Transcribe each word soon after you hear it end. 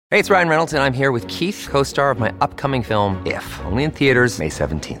Hey, it's Ryan Reynolds, and I'm here with Keith, co-star of my upcoming film, If, only in theaters May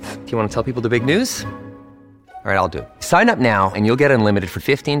 17th. Do you want to tell people the big news? All right, I'll do it. Sign up now and you'll get unlimited for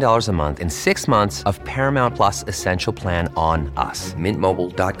 $15 a month and 6 months of Paramount Plus Essential Plan on us.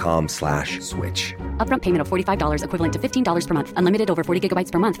 MintMobile.com/switch. Upfront payment of $45 equivalent to $15 per month. Unlimited over 40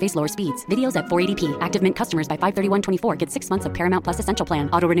 gigabytes per month. Face lower speeds. Videos at 480p. Active Mint customers by 531.24 get 6 months of Paramount Plus Essential Plan.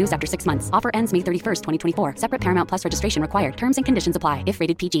 Auto renews after 6 months. Offer ends May 31st, 2024. Separate Paramount Plus registration required. Terms and conditions apply if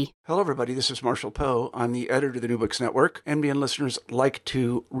rated PG. Hello, everybody. This is Marshall Poe. I'm the editor of the New Books Network. NBN listeners like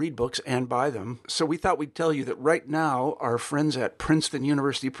to read books and buy them. So we thought we'd tell you that right now, our friends at Princeton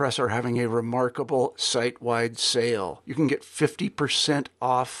University Press are having a remarkable site-wide sale. You can get 50%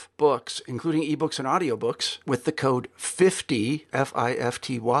 off books, including ebooks and audiobooks, with the code 50,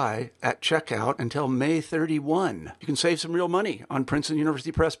 F-I-F-T-Y, at checkout until May 31. You can save some real money on Princeton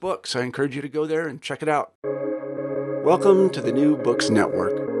University Press books. I encourage you to go there and check it out. Welcome to the New Books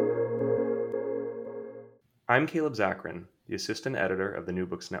Network. I'm Caleb Zakarin, the assistant editor of the New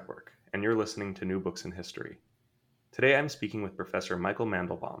Books Network, and you're listening to New Books in History. Today I'm speaking with Professor Michael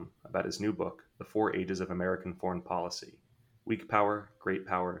Mandelbaum about his new book, The Four Ages of American Foreign Policy: Weak Power, Great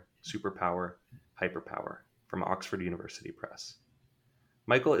Power, Superpower, Hyperpower, from Oxford University Press.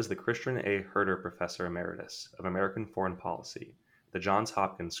 Michael is the Christian A. Herter Professor Emeritus of American Foreign Policy at the Johns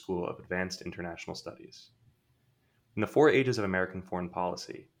Hopkins School of Advanced International Studies. In The Four Ages of American Foreign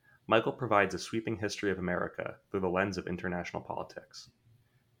Policy, Michael provides a sweeping history of America through the lens of international politics.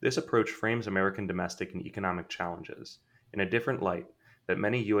 This approach frames American domestic and economic challenges in a different light that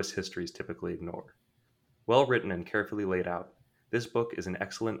many U.S. histories typically ignore. Well written and carefully laid out, this book is an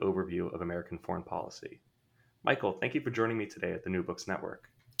excellent overview of American foreign policy. Michael, thank you for joining me today at the New Books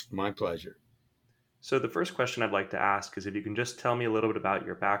Network. My pleasure. So the first question I'd like to ask is if you can just tell me a little bit about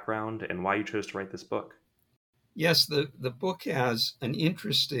your background and why you chose to write this book. Yes, the book has an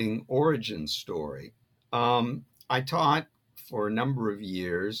interesting origin story. I taught for a number of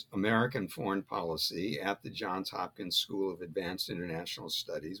years American foreign policy at the Johns Hopkins School of Advanced International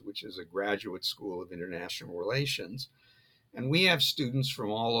Studies, which is a graduate school of international relations. And we have students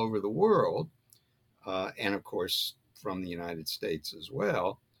from all over the world, and of course from the United States as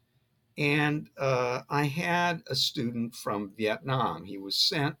well. And I had a student from Vietnam. He was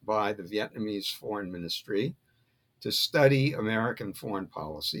sent by the Vietnamese Foreign Ministry to study American foreign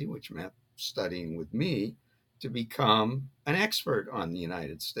policy, which meant studying with me, to become an expert on the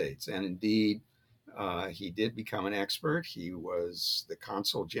United States. And indeed, he did become an expert. He was the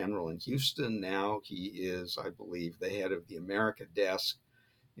consul general in Houston. Now he is, I believe, the head of the America desk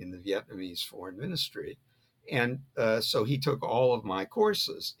in the Vietnamese Foreign Ministry. And so he took all of my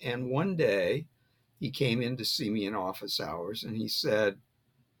courses. And one day he came in to see me in office hours and he said,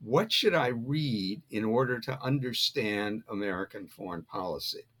 "What should I read in order to understand American foreign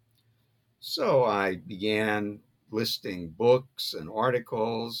policy?" So I began listing books and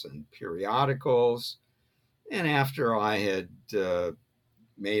articles and periodicals. And after I had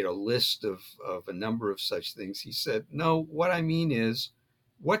made a list of a number of such things, he said, "No, what I mean is,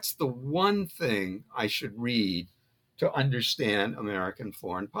 what's the one thing I should read to understand American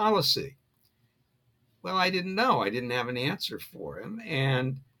foreign policy?" Well, I didn't know. I didn't have an answer for him.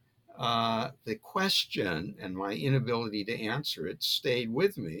 And the question and my inability to answer it stayed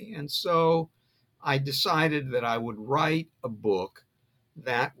with me. And so I decided that I would write a book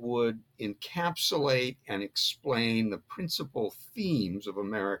that would encapsulate and explain the principal themes of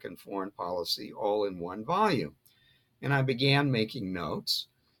American foreign policy all in one volume. And I began making notes.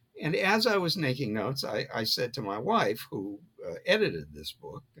 And as I was making notes, I said to my wife, who edited this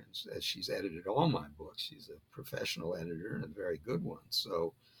book, as she's edited all my books, she's a professional editor and a very good one.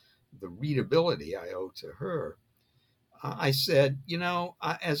 So the readability I owe to her. I said,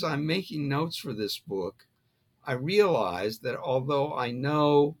 as I'm making notes for this book, I realized that although I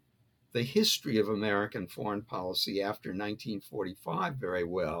know the history of American foreign policy after 1945 very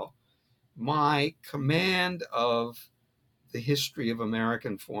well, my command of the history of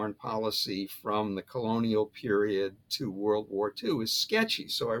American foreign policy from the colonial period to World War II is sketchy.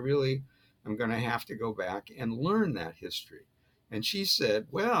 So I really am going to have to go back and learn that history. And she said,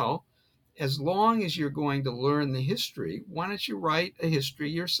 "Well, as long as you're going to learn the history, why don't you write a history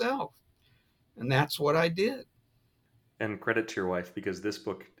yourself?" And that's what I did. And credit to your wife, because this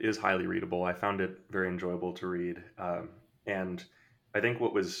book is highly readable. I found it very enjoyable to read. And I think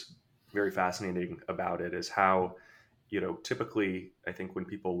what was very fascinating about it is how, typically, I think when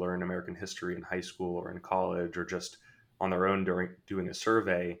people learn American history in high school or in college or just on their own during doing a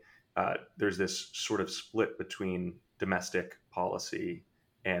survey, there's this sort of split between domestic policy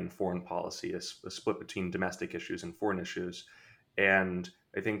and foreign policy, a split between domestic issues and foreign issues. And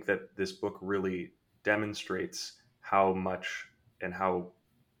I think that this book really demonstrates how much and how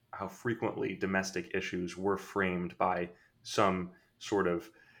frequently domestic issues were framed by some sort of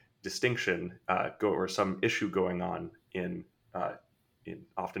distinction or some issue going on in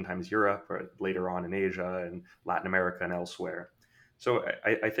oftentimes Europe or later on in Asia and Latin America and elsewhere. So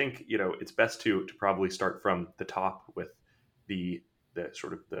I think it's best to probably start from the top with the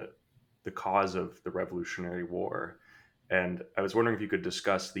sort of the cause of the Revolutionary War. And I was wondering if you could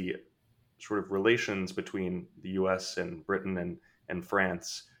discuss the sort of relations between the U.S. and Britain and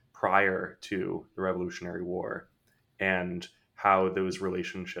France prior to the Revolutionary War, and how those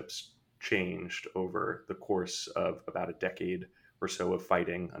relationships changed over the course of about a decade or so of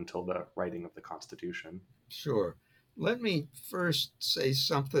fighting until the writing of the Constitution. Sure. Let me first say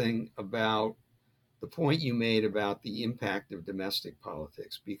something about the point you made about the impact of domestic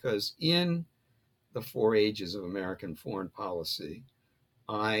politics, because in the Four Ages of American Foreign Policy,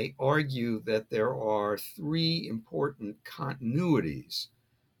 I argue that there are three important continuities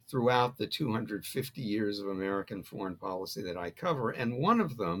throughout the 250 years of American foreign policy that I cover. And one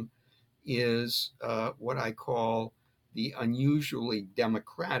of them is what I call the unusually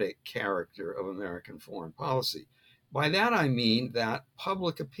democratic character of American foreign policy. By that, I mean that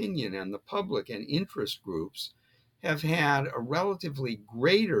public opinion and the public and interest groups have had a relatively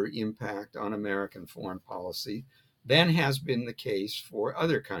greater impact on American foreign policy than has been the case for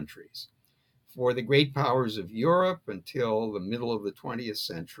other countries. For the great powers of Europe until the middle of the 20th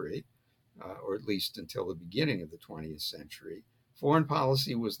century, or at least until the beginning of the 20th century, foreign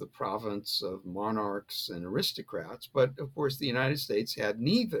policy was the province of monarchs and aristocrats. But of course, the United States had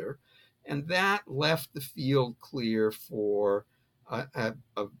neither. And that left the field clear for an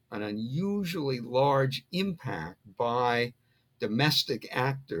unusually large impact by domestic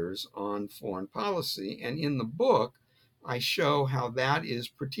actors on foreign policy. And in the book, I show how that is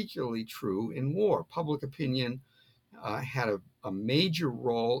particularly true in war. Public opinion had a major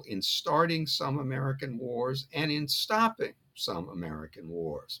role in starting some American wars and in stopping some American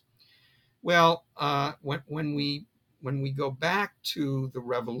wars. Well, when we go back to the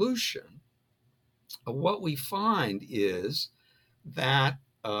Revolution, what we find is that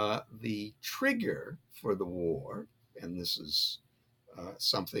the trigger for the war, and this is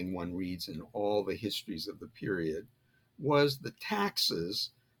something one reads in all the histories of the period, was the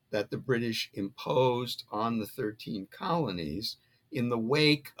taxes that the British imposed on the 13 colonies in the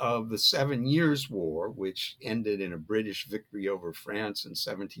wake of the 7 Years' War, which ended in a British victory over France in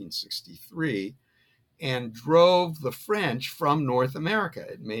 1763, and drove the French from North America.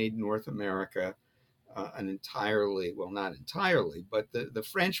 It made North America an entirely, well, not entirely, but the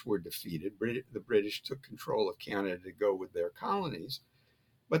French were defeated. The British took control of Canada to go with their colonies,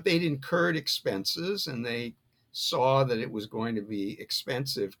 but they'd incurred expenses, and they saw that it was going to be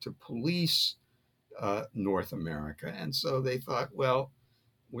expensive to police North America. And so they thought, well,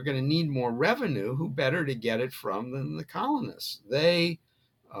 we're going to need more revenue. Who better to get it from than the colonists? They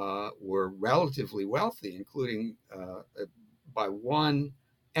were relatively wealthy, including by one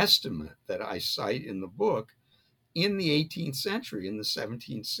estimate that I cite in the book, in the 18th century, in the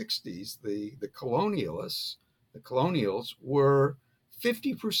 1760s, the colonials were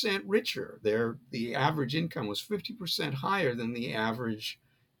 50% richer. The average income was 50% higher than the average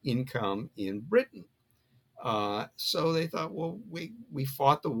income in Britain. So they thought, well, we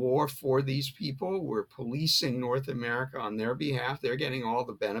fought the war for these people. We're policing North America on their behalf. They're getting all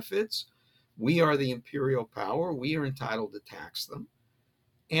the benefits. We are the imperial power. We are entitled to tax them.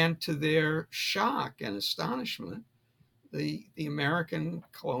 And to their shock and astonishment, the American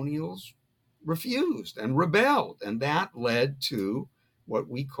colonials refused and rebelled. And that led to what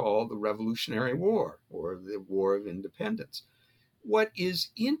we call the Revolutionary War, or the War of Independence. What is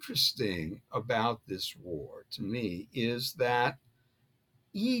interesting about this war, to me, is that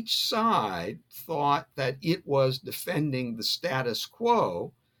each side thought that it was defending the status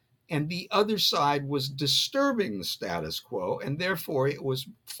quo, and the other side was disturbing the status quo, and therefore it was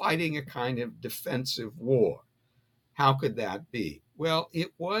fighting a kind of defensive war. How could that be? Well,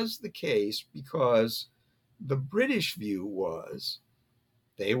 it was the case because the British view was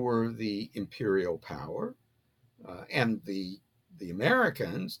they were the imperial power, and the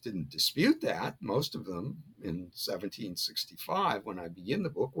Americans didn't dispute that. Most of them in 1765, when I begin the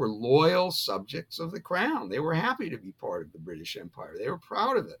book, were loyal subjects of the crown. They were happy to be part of the British Empire. They were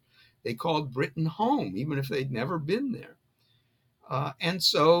proud of it. They called Britain home, even if they'd never been there. And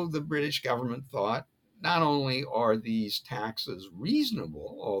so the British government thought, not only are these taxes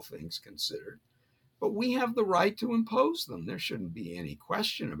reasonable, all things considered, but we have the right to impose them. There shouldn't be any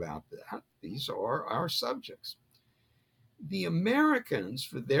question about that. These are our subjects. The Americans,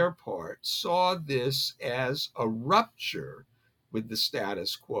 for their part, saw this as a rupture with the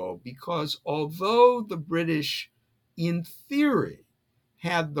status quo, because although the British, in theory,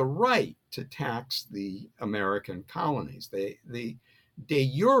 had the right to tax the American colonies, the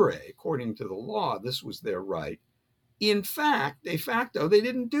de jure, according to the law, this was their right. In fact, de facto, they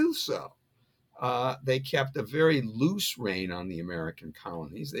didn't do so. They kept a very loose rein on the American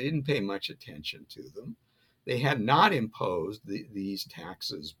colonies. They didn't pay much attention to them. They had not imposed these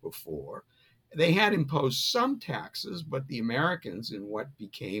taxes before. They had imposed some taxes, but the Americans, in what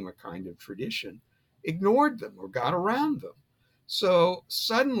became a kind of tradition, ignored them or got around them. So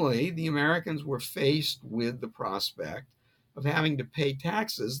suddenly the Americans were faced with the prospect of having to pay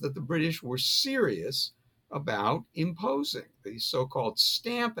taxes that the British were serious about imposing. The so-called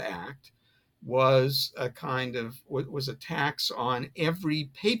Stamp Act was a tax on every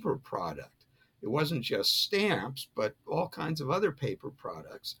paper product. It wasn't just stamps, but all kinds of other paper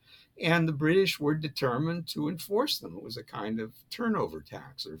products. And the British were determined to enforce them. It was a kind of turnover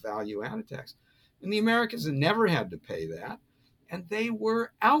tax or value-added tax. And the Americans had never had to pay that. And they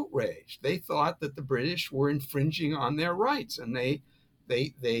were outraged. They thought that the British were infringing on their rights. And they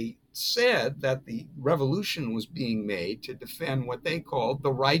said that the revolution was being made to defend what they called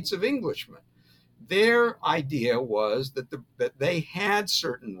the rights of Englishmen. Their idea was that they had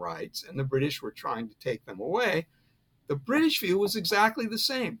certain rights and the British were trying to take them away. The British view was exactly the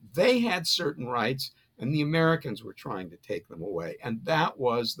same. They had certain rights and the Americans were trying to take them away. And that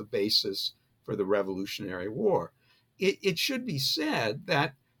was the basis for the Revolutionary War. It should be said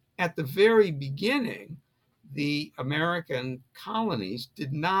that at the very beginning, the American colonies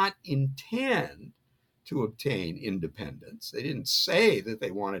did not intend to obtain independence. They didn't say that they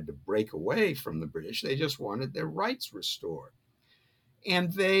wanted to break away from the British. They just wanted their rights restored.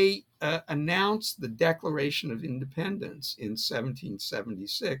 And they announced the Declaration of Independence in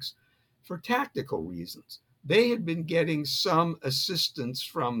 1776 for tactical reasons. They had been getting some assistance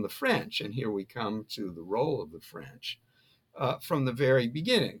from the French, and here we come to the role of the French, from the very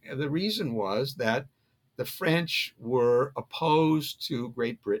beginning. The reason was that the French were opposed to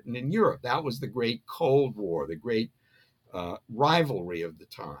Great Britain in Europe. That was the great Cold War, the great rivalry of the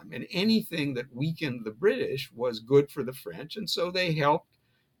time. And anything that weakened the British was good for the French, and so they helped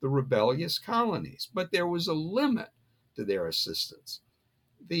the rebellious colonies. But there was a limit to their assistance.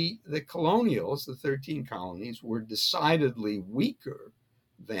 The colonials, the 13 colonies, were decidedly weaker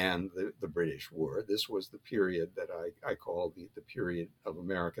than the British were. This was the period that I call the period of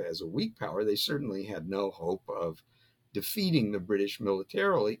America as a weak power. They certainly had no hope of defeating the British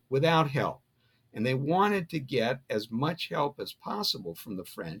militarily without help. And they wanted to get as much help as possible from the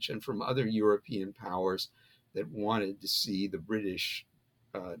French and from other European powers that wanted to see the British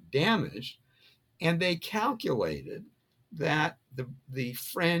damaged. And they calculated that the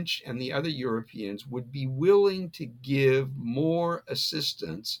French and the other Europeans would be willing to give more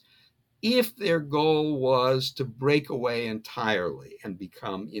assistance if their goal was to break away entirely and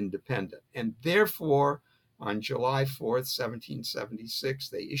become independent. And therefore, on July 4th, 1776,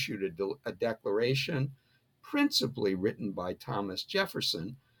 they issued a declaration, principally written by Thomas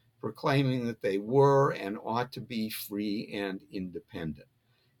Jefferson, proclaiming that they were and ought to be free and independent.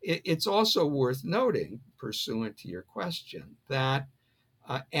 It's also worth noting, pursuant to your question, that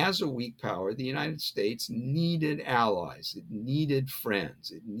as a weak power, the United States needed allies, it needed friends,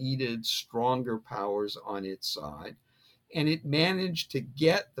 it needed stronger powers on its side, and it managed to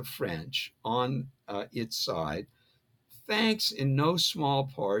get the French on its side, thanks in no small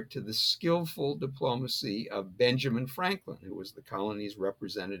part to the skillful diplomacy of Benjamin Franklin, who was the colony's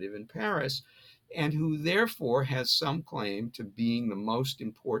representative in Paris, and who therefore has some claim to being the most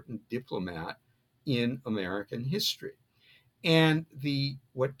important diplomat in American history. And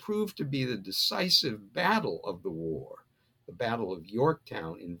what proved to be the decisive battle of the war, the Battle of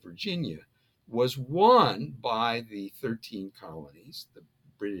Yorktown in Virginia, was won by the 13 colonies. The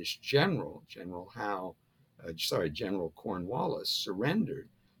British General Cornwallis surrendered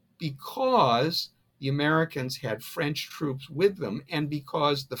because the Americans had French troops with them and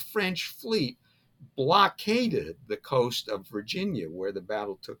because the French fleet blockaded the coast of Virginia where the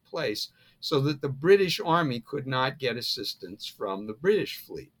battle took place so that the British Army could not get assistance from the British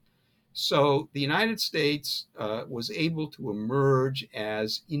fleet. So the United States was able to emerge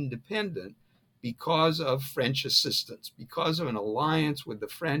as independent because of French assistance, because of an alliance with the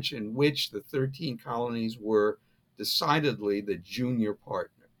French in which the 13 colonies were decidedly the junior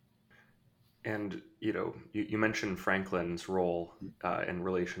partner. And, you mentioned Franklin's role and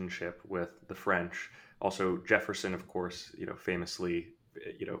relationship with the French. Also, Jefferson, of course, famously,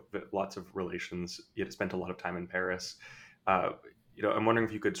 lots of relations, spent a lot of time in Paris. I'm wondering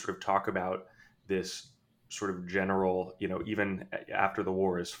if you could sort of talk about this sort of general, even after the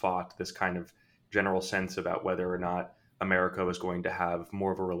war is fought, this kind of general sense about whether or not America was going to have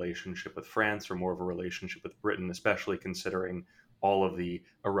more of a relationship with France or more of a relationship with Britain, especially considering all of the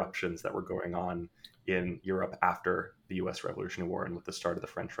eruptions that were going on in Europe after the U.S. Revolutionary War and with the start of the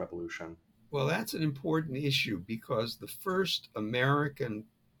French Revolution. Well, that's an important issue because the first American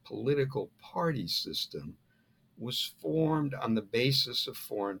political party system was formed on the basis of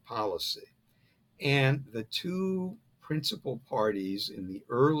foreign policy. And the two principal parties in the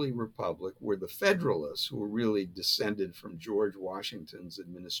early republic were the Federalists, who were really descended from George Washington's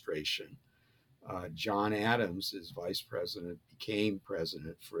administration. John Adams, as vice president, became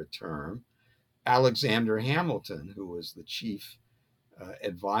president for a term. Alexander Hamilton, who was the chief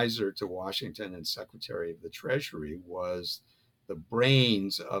advisor to Washington and Secretary of the Treasury, was the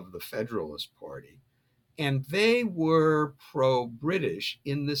brains of the Federalist Party. And they were pro-British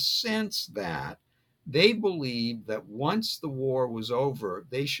in the sense that they believed that once the war was over,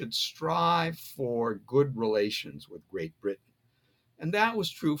 they should strive for good relations with Great Britain. And that was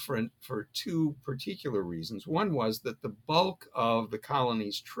true for two particular reasons. One was that the bulk of the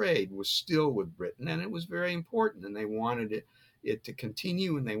colony's trade was still with Britain, and it was very important, and they wanted it to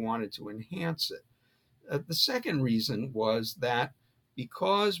continue, and they wanted to enhance it. The second reason was that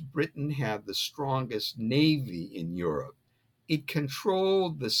because Britain had the strongest navy in Europe, it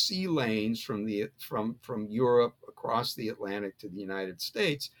controlled the sea lanes from Europe across the Atlantic to the United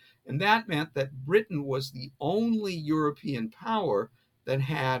States. And that meant that Britain was the only European power that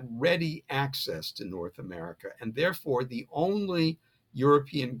had ready access to North America, and therefore the only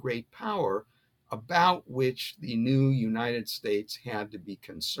European great power about which the new United States had to be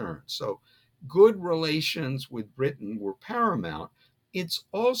concerned. So good relations with Britain were paramount. It's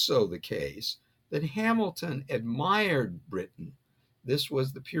also the case that Hamilton admired Britain. This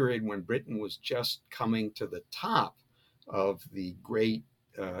was the period when Britain was just coming to the top of the great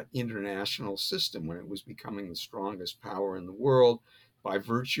international system, when it was becoming the strongest power in the world by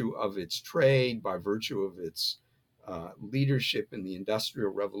virtue of its trade, by virtue of its leadership in the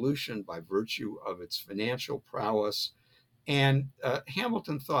Industrial Revolution, by virtue of its financial prowess. And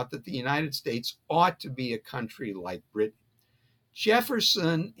Hamilton thought that the United States ought to be a country like Britain.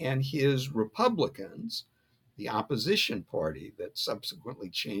 Jefferson and his Republicans, the opposition party that subsequently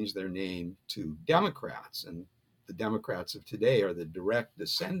changed their name to Democrats, and the Democrats of today are the direct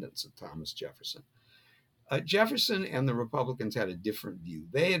descendants of Thomas Jefferson. Jefferson and the Republicans had a different view.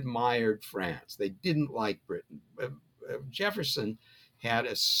 They admired France. They didn't like Britain. Jefferson had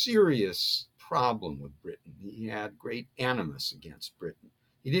a serious problem with Britain. He had great animus against Britain.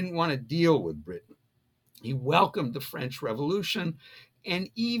 He didn't want to deal with Britain. He welcomed the French Revolution and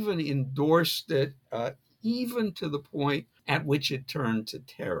even endorsed it, even to the point at which it turned to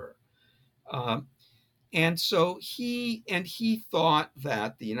terror. And so he thought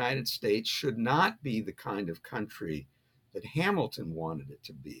that the United States should not be the kind of country that Hamilton wanted it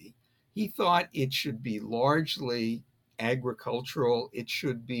to be. He thought it should be largely agricultural. It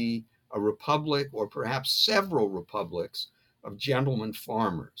should be a republic, or perhaps several republics, of gentlemen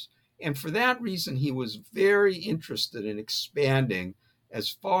farmers. And for that reason, he was very interested in expanding as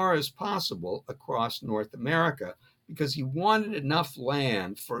far as possible across North America, because he wanted enough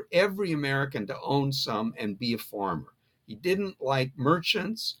land for every American to own some and be a farmer. He didn't like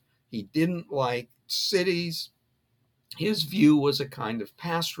merchants. He didn't like cities. His view was a kind of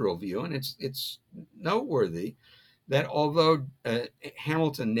pastoral view, and it's noteworthy that although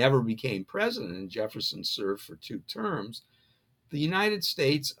Hamilton never became president and Jefferson served for 2 terms, the United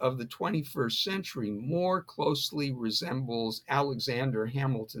States of the 21st century more closely resembles Alexander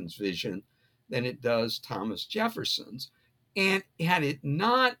Hamilton's vision than it does Thomas Jefferson's. And had it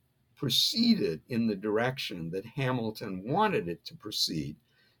not proceeded in the direction that Hamilton wanted it to proceed,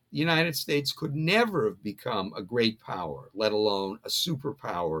 the United States could never have become a great power, let alone a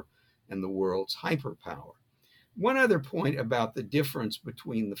superpower and the world's hyperpower. One other point about the difference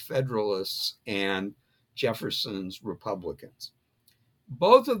between the Federalists and Jefferson's Republicans.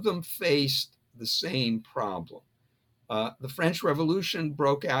 Both of them faced the same problem. The French Revolution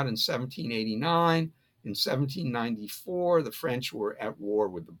broke out in 1789. In 1794, the French were at war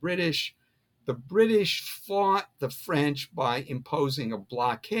with the British. The British fought the French by imposing a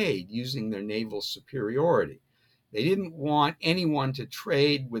blockade using their naval superiority. They didn't want anyone to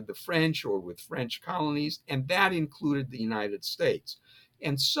trade with the French or with French colonies, and that included the United States.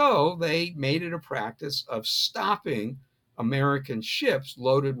 And so they made it a practice of stopping American ships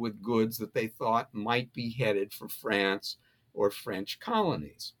loaded with goods that they thought might be headed for France or French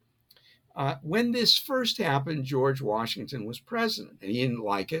colonies. When this first happened, George Washington was president, and he didn't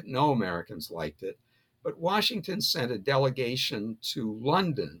like it. No Americans liked it. But Washington sent a delegation to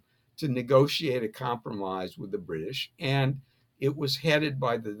London to negotiate a compromise with the British, and it was headed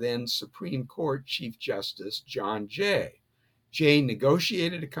by the then Supreme Court Chief Justice John Jay. Jay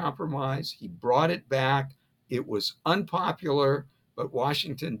negotiated a compromise. He brought it back. It was unpopular, but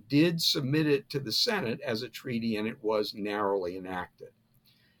Washington did submit it to the Senate as a treaty, and it was narrowly enacted.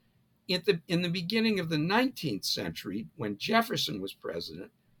 In the beginning of the 19th century, when Jefferson was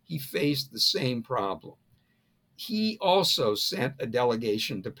president, he faced the same problem. He also sent a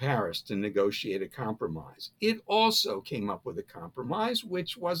delegation to Paris to negotiate a compromise. It also came up with a compromise,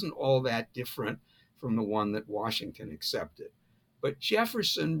 which wasn't all that different from the one that Washington accepted. But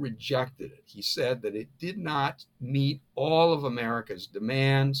Jefferson rejected it. He said that it did not meet all of America's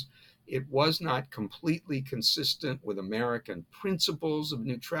demands. It was not completely consistent with American principles of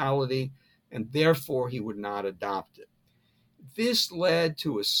neutrality, and therefore he would not adopt it. This led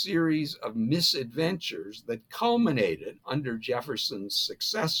to a series of misadventures that culminated under Jefferson's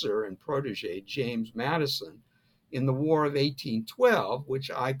successor and protege, James Madison, in the War of 1812,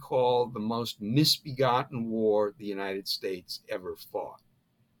 which I call the most misbegotten war the United States ever fought.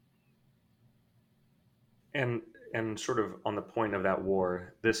 And sort of on the point of that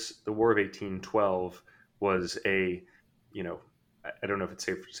war, the War of 1812 was I don't know if it's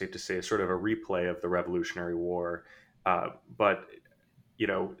safe to say, sort of a replay of the Revolutionary War. But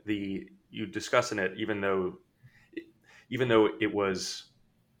you discuss in it, even though it was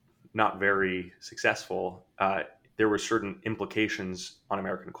not very successful, there were certain implications on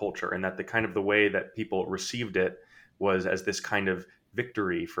American culture, and that the way that people received it was as this kind of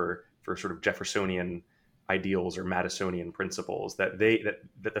victory for sort of Jeffersonian ideals or Madisonian principles, that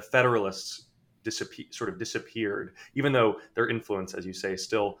the Federalists disappeared, even though their influence, as you say,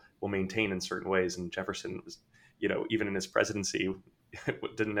 still will maintain in certain ways. And Jefferson was, even in his presidency,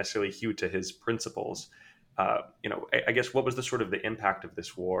 didn't necessarily hew to his principles. I guess, what was the impact of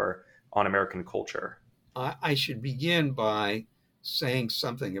this war on American culture? I should begin by saying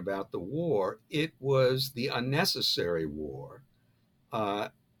something about the war. It was the unnecessary war.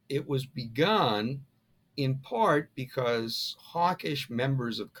 It was begun in part because hawkish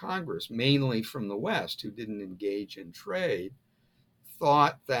members of Congress, mainly from the West, who didn't engage in trade,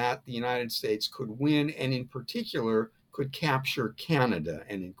 thought that the United States could win, and in particular could capture Canada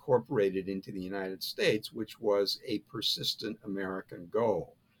and incorporate it into the United States, which was a persistent American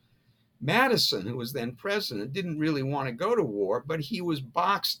goal. Madison, who was then president, didn't really want to go to war, but he was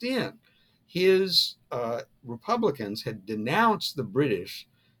boxed in. His Republicans had denounced the British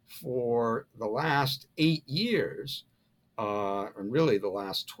for the last 8 years, and really the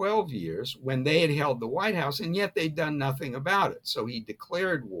last 12 years, when they had held the White House, and yet they'd done nothing about it. So he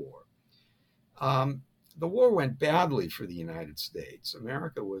declared war. The war went badly for the United States.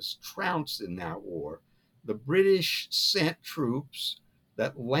 America was trounced in that war. The British sent troops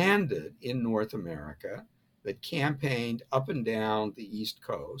that landed in North America, that campaigned up and down the East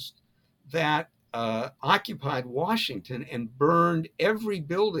Coast, that occupied Washington and burned every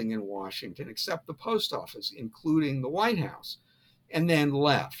building in Washington except the post office, including the White House, and then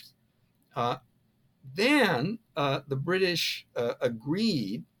left. Then the British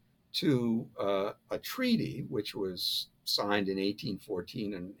agreed to a treaty, which was signed in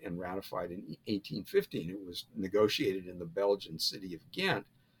 1814 and ratified in 1815. It was negotiated in the Belgian city of Ghent,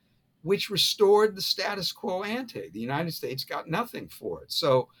 which restored the status quo ante. The United States got nothing for it.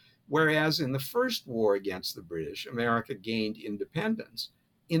 So whereas in the first war against the British, America gained independence,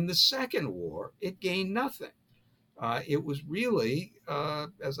 in the second war, it gained nothing. It was really,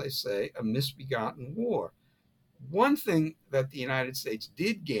 as I say, a misbegotten war. One thing that the United States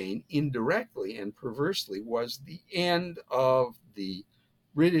did gain indirectly and perversely was the end of the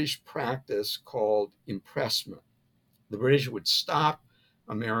British practice called impressment. The British would stop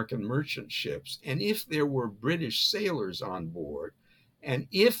American merchant ships, and if there were British sailors on board, and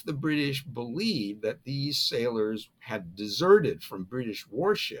if the British believed that these sailors had deserted from British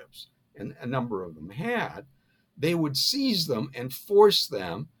warships, and a number of them had, they would seize them and force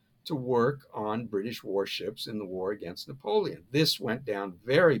them to work on British warships in the war against Napoleon. This went down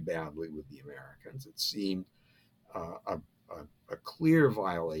very badly with the Americans. It seemed a clear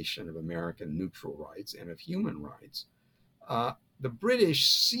violation of American neutral rights and of human rights. The British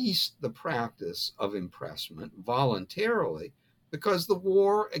ceased the practice of impressment voluntarily because the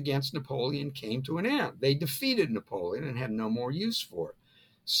war against Napoleon came to an end. They defeated Napoleon and had no more use for it.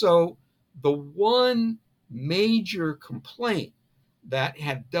 So the one major complaint that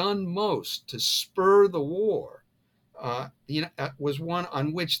had done most to spur the war was one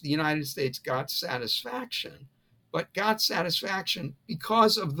on which the United States got satisfaction, but got satisfaction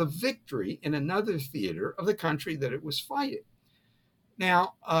because of the victory in another theater of the country that it was fighting.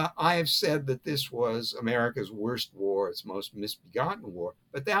 Now, I have said that this was America's worst war, its most misbegotten war,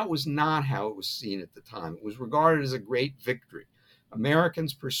 but that was not how it was seen at the time. It was regarded as a great victory.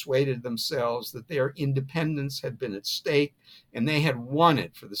 Americans persuaded themselves that their independence had been at stake, and they had won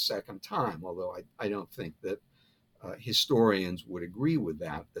it for the second time, although I don't think that historians would agree with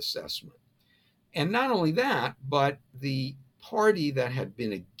that assessment. And not only that, but the party that had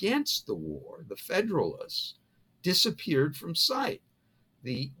been against the war, the Federalists, disappeared from sight.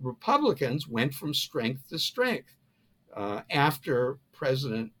 The Republicans went from strength to strength. After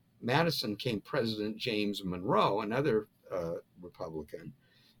President Madison came President James Monroe, another Republican,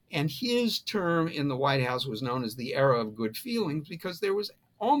 and his term in the White House was known as the era of good feelings because there was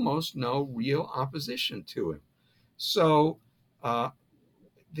almost no real opposition to him. So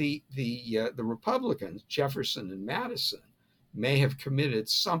the Republicans, Jefferson and Madison, may have committed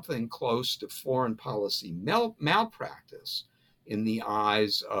something close to foreign policy malpractice in the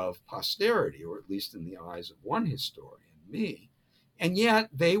eyes of posterity, or at least in the eyes of one historian, me, and yet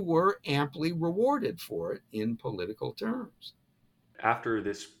they were amply rewarded for it in political terms. After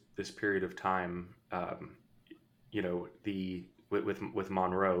this period of time, with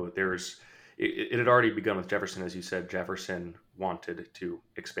Monroe, it had already begun with Jefferson, as you said. Jefferson wanted to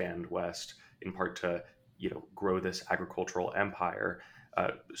expand west, in part to grow this agricultural empire.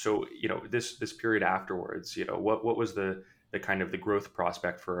 So this period afterwards, what was the kind of the growth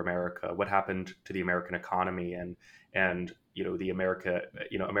prospect for America? What happened to the American economy and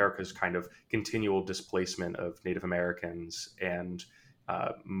America's kind of continual displacement of Native Americans and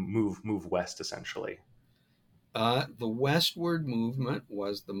move west, essentially? The westward movement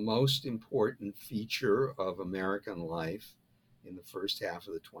was the most important feature of American life in the first half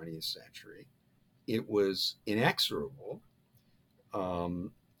of the 20th century. It was inexorable. The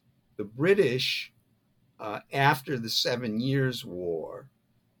British, after the 7 Years' War,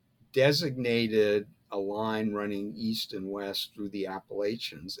 designated a line running east and west through the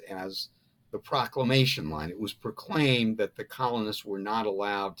Appalachians as the Proclamation Line. It was proclaimed that the colonists were not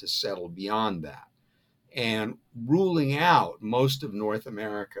allowed to settle beyond that, and ruling out most of North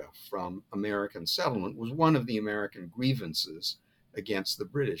America from American settlement was one of the American grievances against the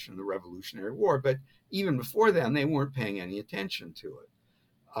British in the Revolutionary War. But even before then, they weren't paying any attention to it.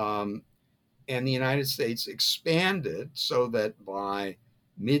 And the United States expanded so that by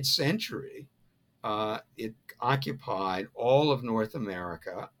mid-century, it occupied all of North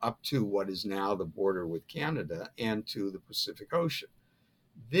America up to what is now the border with Canada and to the Pacific Ocean.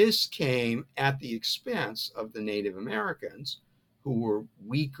 This came at the expense of the Native Americans, who were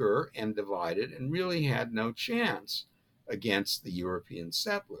weaker and divided and really had no chance against the European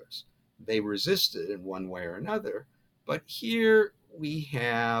settlers. They resisted in one way or another, but here we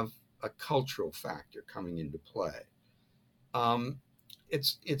have a cultural factor coming into play.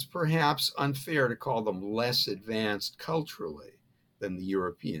 It's perhaps unfair to call them less advanced culturally than the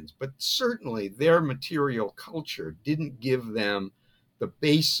Europeans, but certainly their material culture didn't give them the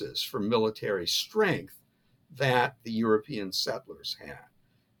basis for military strength that the European settlers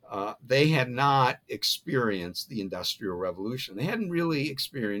had. They had not experienced the Industrial Revolution. They hadn't really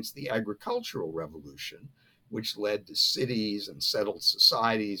experienced the Agricultural Revolution, which led to cities and settled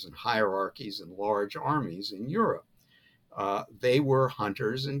societies and hierarchies and large armies in Europe. They were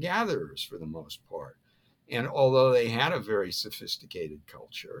hunters and gatherers for the most part. And although they had a very sophisticated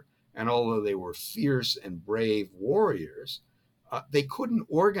culture, and although they were fierce and brave warriors, they couldn't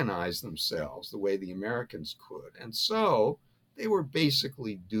organize themselves the way the Americans could. And so they were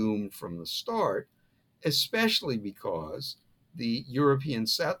basically doomed from the start, especially because the European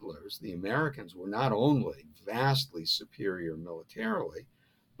settlers, the Americans, were not only vastly superior militarily,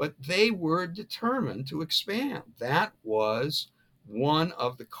 but they were determined to expand. That was one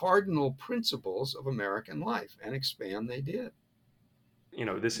of the cardinal principles of American life, and expand they did.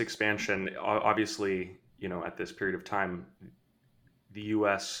 This expansion, obviously, at this period of time, the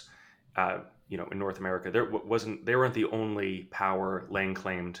U.S., in North America, they weren't the only power laying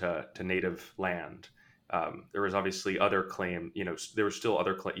claim to native land. There was obviously other claim, there were still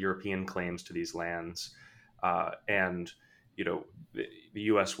other European claims to these lands. And the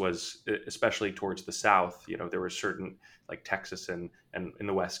U.S. was, especially towards the South, there were certain, like Texas and in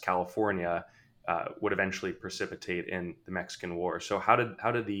the West, California, would eventually precipitate in the Mexican War. So how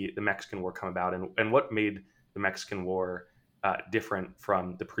did the Mexican War come about, and what made the Mexican War different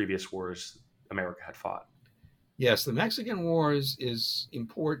from the previous wars America had fought? Yes, the Mexican War is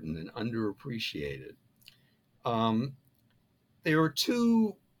important and underappreciated. There were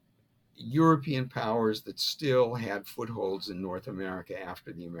two European powers that still had footholds in North America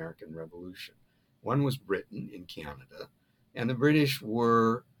after the American Revolution. One was Britain in Canada, and the British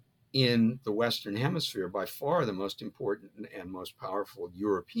were in the Western Hemisphere by far the most important and most powerful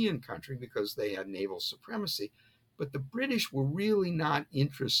European country because they had naval supremacy. But the British were really not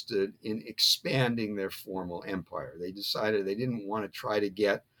interested in expanding their formal empire. They decided they didn't want to try to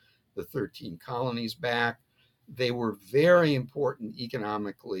get the 13 colonies back. They were very important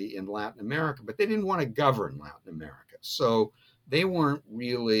economically in Latin America, but they didn't want to govern Latin America. So they weren't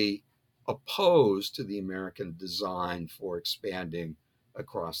really opposed to the American design for expanding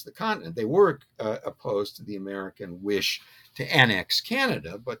across the continent. They were opposed to the American wish to annex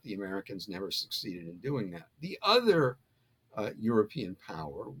Canada, but the Americans never succeeded in doing that. The other European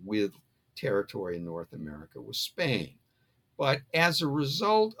power with territory in North America was Spain. But as a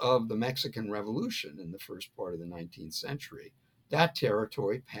result of the Mexican Revolution in the first part of the 19th century, that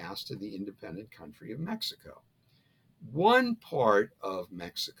territory passed to the independent country of Mexico. One part of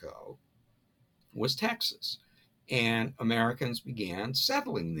Mexico was Texas, and Americans began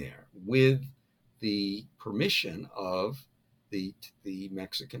settling there with the permission of the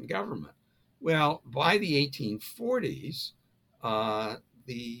Mexican government. Well, by the 1840s,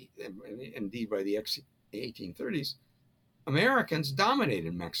 indeed by the 1830s, Americans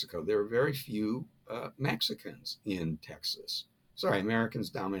dominated Mexico. There were very few Mexicans in Texas. Americans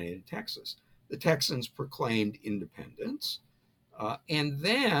dominated Texas. The Texans proclaimed independence, and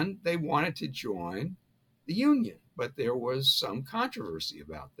then they wanted to join the Union, but there was some controversy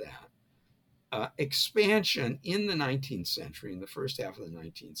about that. Expansion in the 19th century, in the first half of the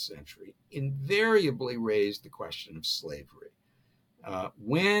 19th century, invariably raised the question of slavery.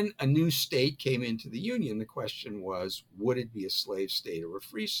 When a new state came into the Union, the question was, would it be a slave state or a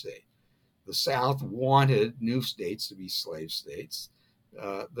free state? The South wanted new states to be slave states.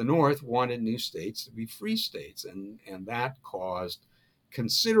 The North wanted new states to be free states, and that caused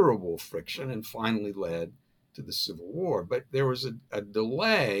considerable friction and finally led to the Civil War. But there was a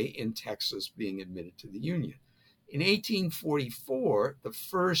delay in Texas being admitted to the Union. In 1844, the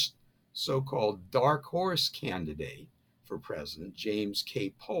first so-called dark horse candidate for president, James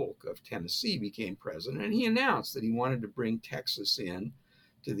K. Polk of Tennessee, became president, and he announced that he wanted to bring Texas in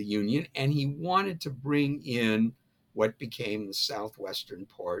to the Union, and he wanted to bring in what became the southwestern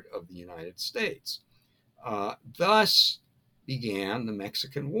part of the United States. Thus began the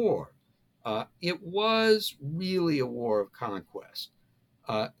Mexican War. It was really a war of conquest.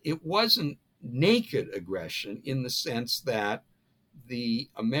 It wasn't naked aggression in the sense that the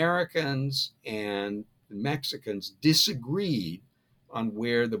Americans and the Mexicans disagreed on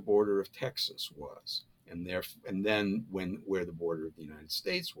where the border of Texas was, and then where the border of the United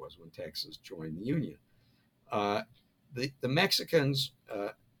States was when Texas joined the Union. The Mexicans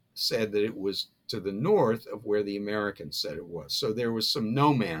said that it was to the north of where the Americans said it was. So there was some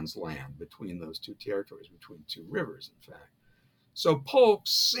no man's land between those two territories, between two rivers, in fact. So Polk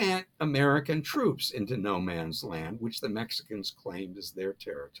sent American troops into no man's land, which the Mexicans claimed as their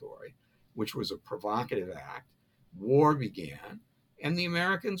territory, which was a provocative act. War began, and the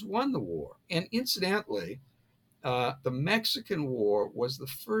Americans won the war. And incidentally, the Mexican War was the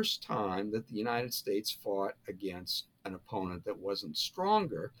first time that the United States fought against an opponent that wasn't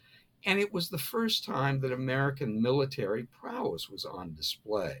stronger, and it was the first time that American military prowess was on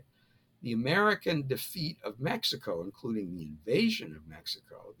display. The American defeat of Mexico, including the invasion of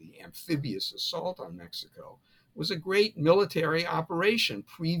Mexico, the amphibious assault on Mexico, was a great military operation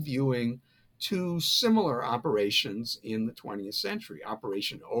previewing two similar operations in the 20th century.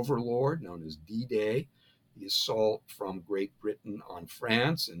 Operation Overlord, known as D-Day, the assault from Great Britain on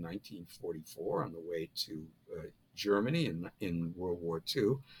France in 1944 on the way to Germany in World War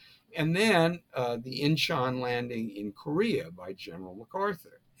II, and then the Incheon landing in Korea by General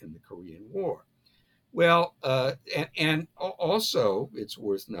MacArthur in the Korean War. Well, and also it's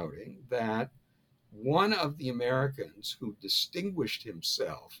worth noting that one of the Americans who distinguished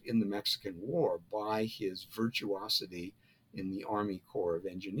himself in the Mexican War by his virtuosity in the Army Corps of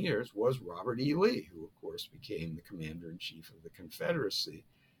Engineers was Robert E. Lee, who of course became the commander-in-chief of the Confederacy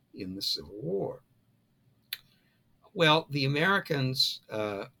in the Civil War. Well, the Americans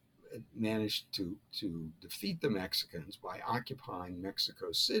managed to defeat the Mexicans by occupying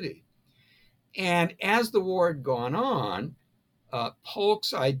Mexico City. And as the war had gone on,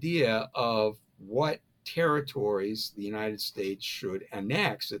 Polk's idea of what territories the United States should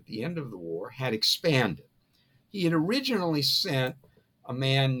annex at the end of the war had expanded. He had originally sent a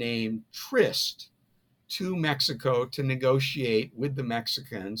man named Trist to Mexico to negotiate with the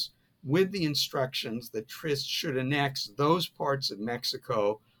Mexicans with the instructions that Trist should annex those parts of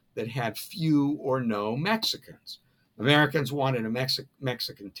Mexico that had few or no Mexicans. Americans wanted a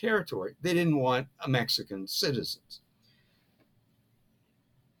Mexican territory. They didn't want a Mexican citizens.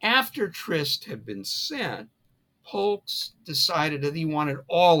 After Trist had been sent, Polk decided that he wanted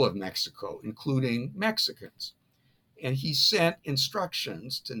all of Mexico, including Mexicans. And he sent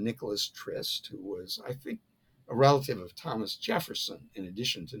instructions to Nicholas Trist, who was, I think, a relative of Thomas Jefferson, in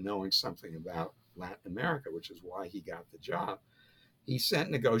addition to knowing something about Latin America, which is why he got the job. He sent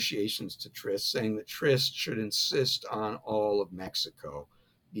negotiations to Trist saying that Trist should insist on all of Mexico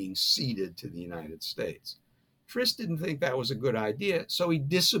being ceded to the United States. Trist didn't think that was a good idea, so he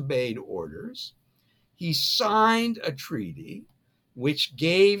disobeyed orders. He signed a treaty which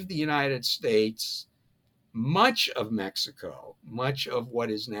gave the United States much of Mexico, much of what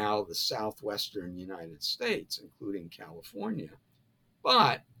is now the southwestern United States, including California,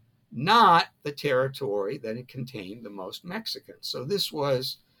 but not the territory that it contained the most Mexicans. So this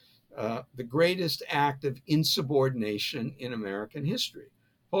was the greatest act of insubordination in American history.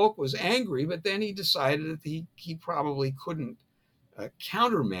 Polk was angry, but then he decided that he probably couldn't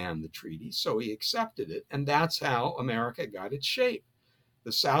countermand the treaty, so he accepted it, and that's how America got its shape.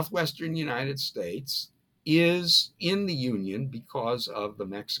 The southwestern United States is in the Union because of the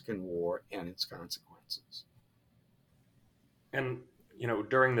Mexican War and its consequences. And,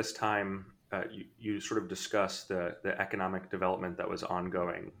 during this time, you sort of discussed the economic development that was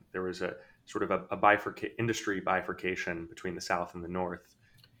ongoing. There was a sort of a industry bifurcation between the South and the North.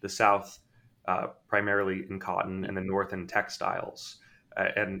 The South primarily in cotton and the North in textiles.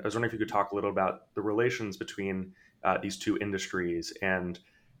 And I was wondering if you could talk a little about the relations between these two industries and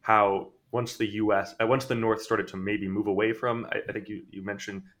how once the North started to maybe move away from, I think you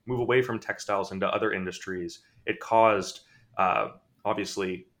mentioned, move away from textiles into other industries, it caused,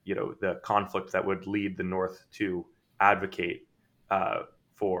 obviously, the conflict that would lead the North to advocate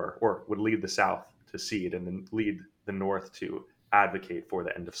or would lead the South to cede and then lead the North to advocate for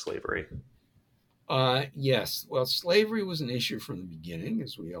the end of slavery. Yes. Well, slavery was an issue from the beginning,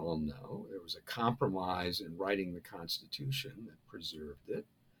 as we all know. There was a compromise in writing the Constitution that preserved it.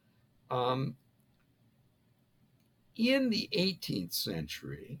 In the 18th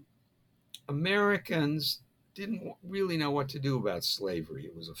century, Americans didn't really know what to do about slavery.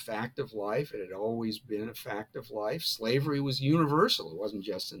 It was a fact of life. It had always been a fact of life. Slavery was universal. It wasn't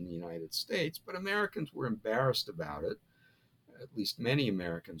just in the United States, but Americans were embarrassed about it. At least many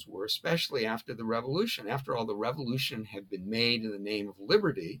Americans were, especially after the Revolution. After all, the Revolution had been made in the name of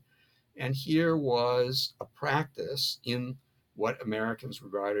liberty, and here was a practice in what Americans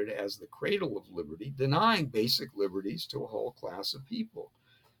regarded as the cradle of liberty, denying basic liberties to a whole class of people.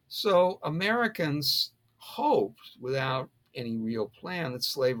 So Americans hoped, without any real plan, that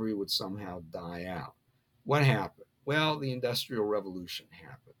slavery would somehow die out. What happened? Well, the Industrial Revolution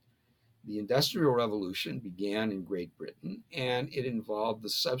happened. The Industrial Revolution began in Great Britain, and it involved the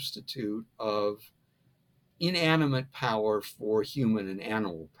substitute of inanimate power for human and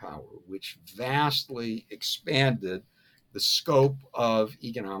animal power, which vastly expanded the scope of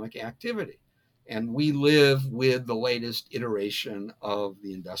economic activity. And we live with the latest iteration of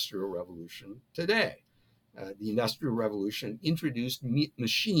the Industrial Revolution today. The Industrial Revolution introduced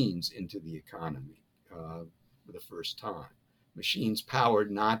machines into the economy for the first time. Machines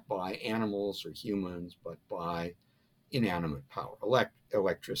powered not by animals or humans, but by inanimate power,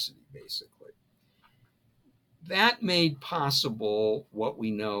 electricity, basically. That made possible what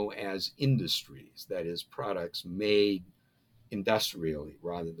we know as industries, that is, products made industrially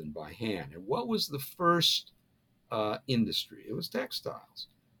rather than by hand. And what was the first industry? It was textiles.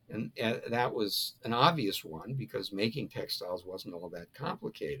 And that was an obvious one because making textiles wasn't all that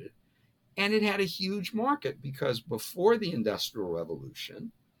complicated. And it had a huge market because before the Industrial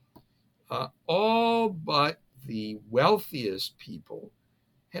Revolution, all but the wealthiest people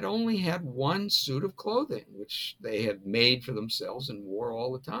had only had one suit of clothing, which they had made for themselves and wore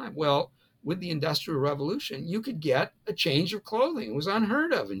all the time. Well, with the Industrial Revolution, you could get a change of clothing. It was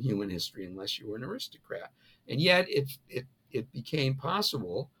unheard of in human history unless you were an aristocrat. And yet it became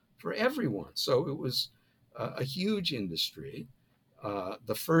possible for everyone. So it was a huge industry.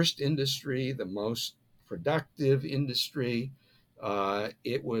 The first industry, the most productive industry.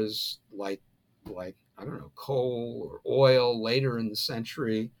 It was like I don't know, coal or oil later in the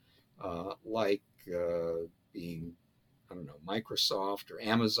century, being, I don't know, Microsoft or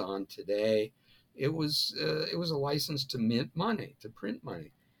Amazon today. It was a license to mint money, to print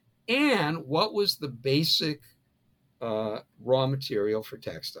money. And what was the basic raw material for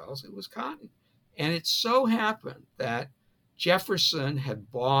textiles? It was cotton. And it so happened that Jefferson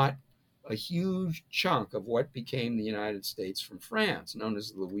had bought a huge chunk of what became the United States from France, known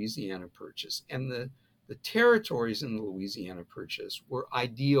as the Louisiana Purchase. And the territories in the Louisiana Purchase were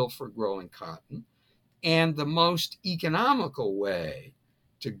ideal for growing cotton. And the most economical way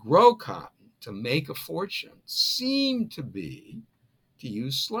to grow cotton, to make a fortune, seemed to be to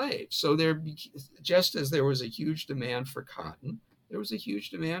use slaves. So just as there was a huge demand for cotton, there was a huge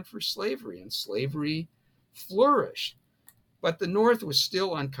demand for slavery, and slavery flourished. But the North was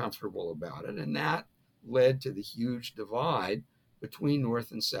still uncomfortable about it, and that led to the huge divide between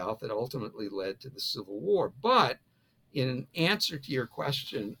North and South that ultimately led to the Civil War. But in answer to your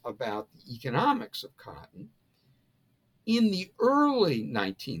question about the economics of cotton, in the early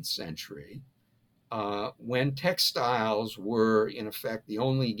 19th century, when textiles were, in effect, the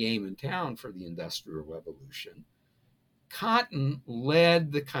only game in town for the Industrial Revolution, cotton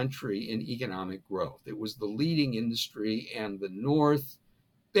led the country in economic growth. It was the leading industry, and the North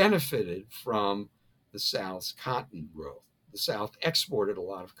benefited from the South's cotton growth. The South exported a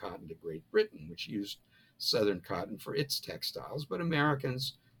lot of cotton to Great Britain, which used Southern cotton for its textiles, but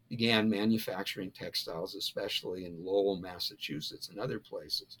Americans began manufacturing textiles, especially in Lowell, Massachusetts, and other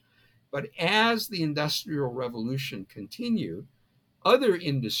places. But as the Industrial Revolution continued, other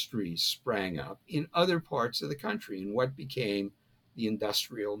industries sprang up in other parts of the country in what became the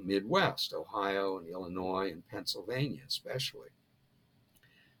industrial Midwest, Ohio and Illinois and Pennsylvania especially.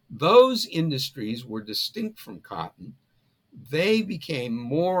 Those industries were distinct from cotton. They became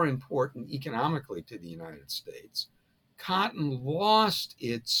more important economically to the United States. Cotton lost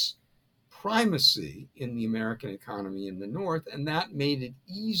its primacy in the American economy in the North, and that made it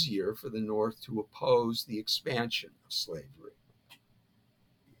easier for the North to oppose the expansion of slavery.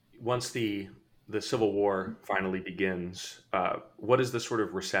 Once the Civil War finally begins, what is the sort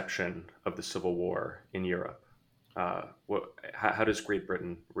of reception of the Civil War in Europe? How does Great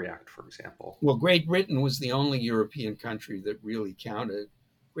Britain react, for example? Well, Great Britain was the only European country that really counted.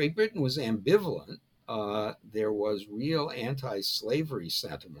 Great Britain was ambivalent. There was real anti-slavery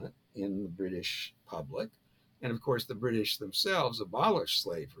sentiment in the British public. And of course, the British themselves abolished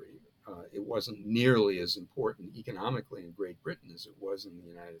slavery. It wasn't nearly as important economically in Great Britain as it was in the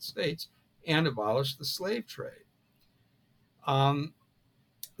United States, and abolished the slave trade.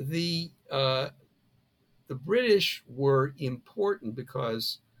 The British were important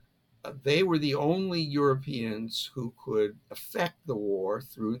because they were the only Europeans who could affect the war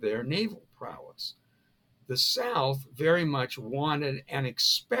through their naval prowess. The South very much wanted and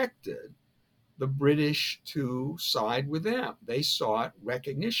expected the British to side with them. They sought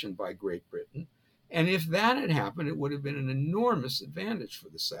recognition by Great Britain. And if that had happened, it would have been an enormous advantage for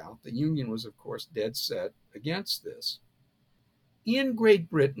the South. The Union was, of course, dead set against this. In Great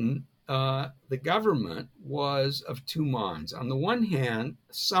Britain, the government was of two minds. On the one hand,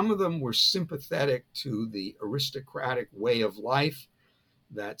 some of them were sympathetic to the aristocratic way of life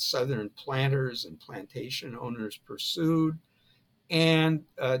that Southern planters and plantation owners pursued, and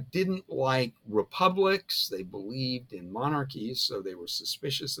didn't like republics. They believed in monarchies, so they were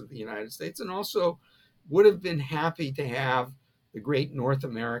suspicious of the United States, and also would have been happy to have the great North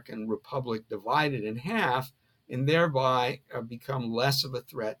American republic divided in half and thereby become less of a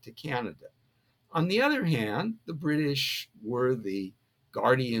threat to Canada. On the other hand, the British were the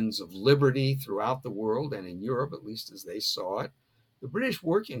guardians of liberty throughout the world, and in Europe, at least as they saw it. The British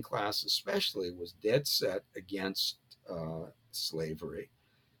working class especially was dead set against slavery.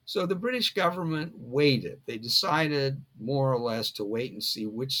 So the British government waited. They decided more or less to wait and see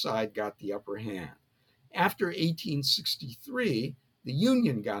which side got the upper hand. After 1863, the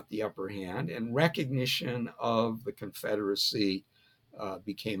Union got the upper hand, and recognition of the Confederacy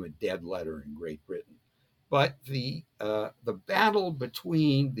became a dead letter in Great Britain. But the battle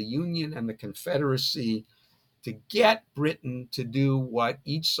between the Union and the Confederacy to get Britain to do what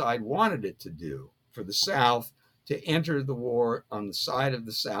each side wanted it to do, for the South to enter the war on the side of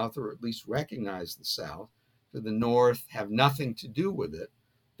the South, or at least recognize the South, for the North have nothing to do with it,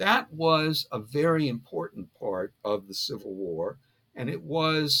 that was a very important part of the Civil War. And it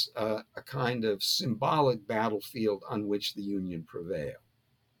was a kind of symbolic battlefield on which the Union prevailed.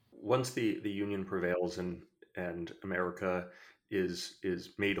 Once the Union prevails and America is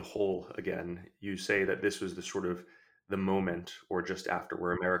made whole again, you say that this was the sort of the moment, or just after,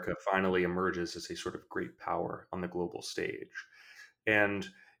 where America finally emerges as a sort of great power on the global stage. And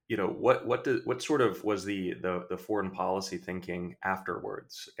what sort of was the foreign policy thinking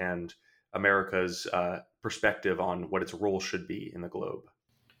afterwards, and America's perspective on what its role should be in the globe?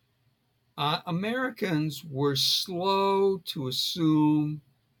 Americans were slow to assume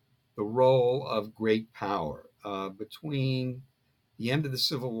the role of great power. Between the end of the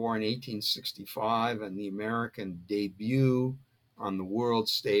Civil War in 1865 and the American debut on the world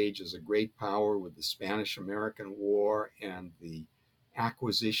stage as a great power with the Spanish-American War and the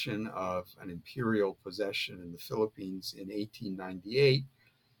acquisition of an imperial possession in the Philippines in 1898,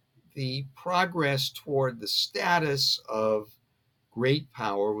 the progress toward the status of great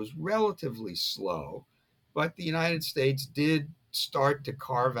power was relatively slow, but the United States did start to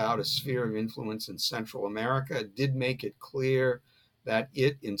carve out a sphere of influence in Central America. It did make it clear that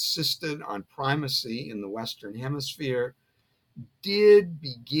it insisted on primacy in the Western Hemisphere, did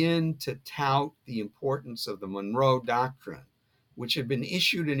begin to tout the importance of the Monroe Doctrine, which had been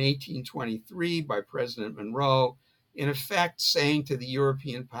issued in 1823 by President Monroe, in effect saying to the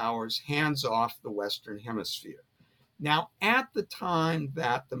European powers, hands off the Western Hemisphere. Now, at the time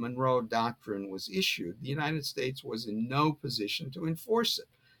that the Monroe Doctrine was issued, the United States was in no position to enforce it.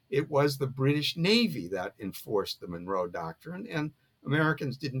 It was the British Navy that enforced the Monroe Doctrine, and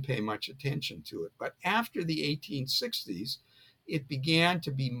Americans didn't pay much attention to it. But after the 1860s, it began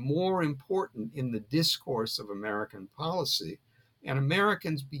to be more important in the discourse of American policy, and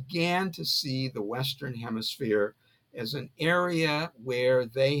Americans began to see the Western Hemisphere as an area where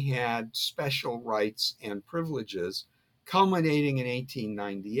they had special rights and privileges, culminating in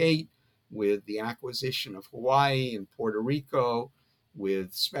 1898 with the acquisition of Hawaii and Puerto Rico,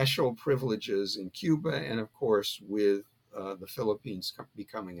 with special privileges in Cuba, and of course with the Philippines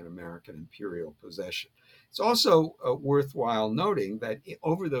becoming an American imperial possession. It's also worthwhile noting that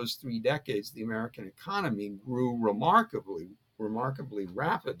over those 3 decades, the American economy grew remarkably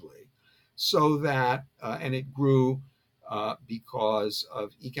rapidly, so that, and it grew because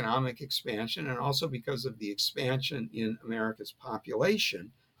of economic expansion and also because of the expansion in America's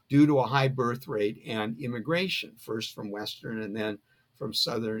population due to a high birth rate and immigration, first from Western and then from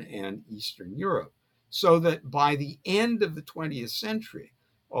Southern and Eastern Europe. So that by the end of the 20th century,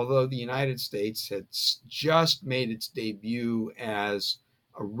 although the United States had just made its debut as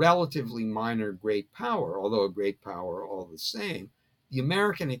a relatively minor great power, although a great power all the same, the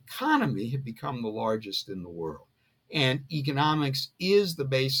American economy had become the largest in the world. And economics is the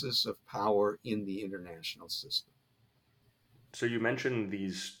basis of power in the international system. So you mentioned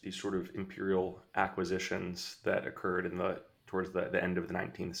these sort of imperial acquisitions that occurred towards the end of the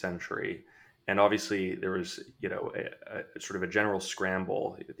 19th century. And obviously there was, a sort of a general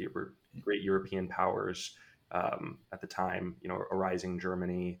scramble. There were great European powers at the time, a rising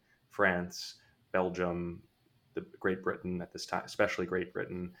Germany, France, Belgium, Great Britain at this time, especially Great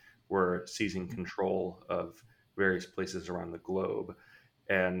Britain, were seizing control of various places around the globe.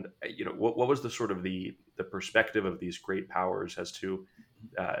 And, what was the sort of the perspective of these great powers as to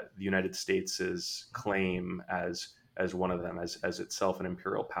the United States's claim as one of them, as itself an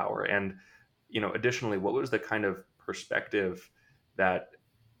imperial power? And, additionally, what was the kind of perspective that,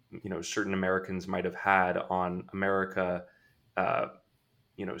 certain Americans might have had on America,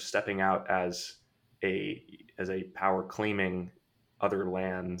 stepping out as a power claiming other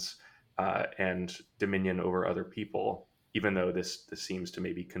lands and dominion over other people, even though this seems to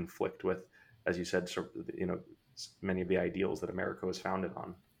maybe conflict with, as you said, sort of, many of the ideals that America was founded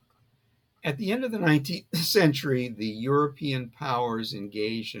on. At the end of the 19th century, the European powers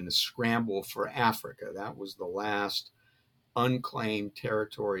engaged in a scramble for Africa. That was the last unclaimed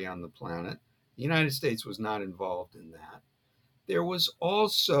territory on the planet. The United States was not involved in that. There was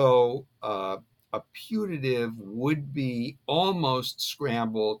also a putative, would-be, almost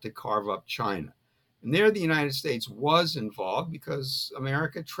scramble to carve up China. And there the United States was involved because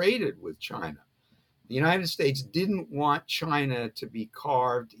America traded with China. The United States didn't want China to be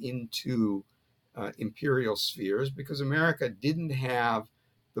carved into imperial spheres because America didn't have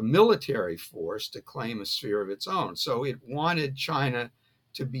the military force to claim a sphere of its own. So it wanted China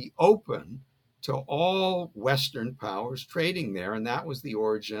to be open to all Western powers trading there. And that was the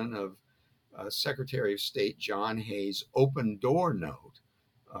origin of Secretary of State John Hay's open door note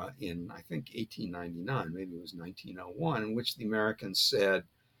in, I think, 1899, maybe it was 1901, in which the Americans said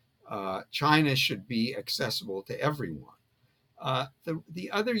China should be accessible to everyone. The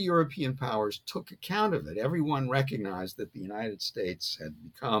other European powers took account of it. Everyone recognized that the United States had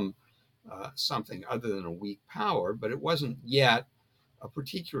become something other than a weak power, but it wasn't yet a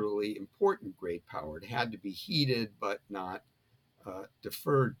particularly important great power. It had to be heeded but not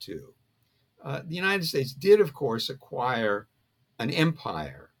deferred to. The United States did, of course, acquire an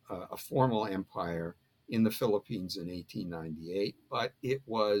empire, a formal empire in the Philippines in 1898, but it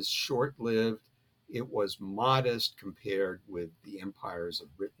was short-lived. It was modest compared with the empires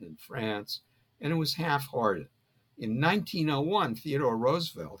of Britain and France, and it was half-hearted. In 1901, Theodore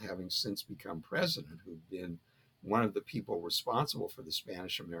Roosevelt, having since become president, who'd been one of the people responsible for the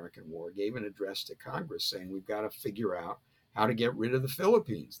Spanish-American War, gave an address to Congress saying, we've got to figure out how to get rid of the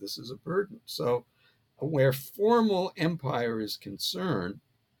Philippines. This is a burden. So where formal empire is concerned,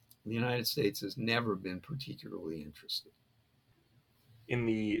 the United States has never been particularly interested. In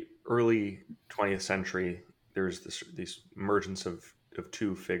the early 20th century, there's this emergence of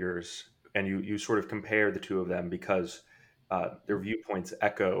two figures, and you sort of compare the two of them because their viewpoints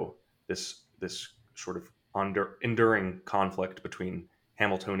echo this sort of enduring conflict between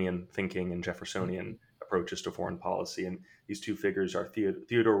Hamiltonian thinking and Jeffersonian approaches to foreign policy. And these two figures are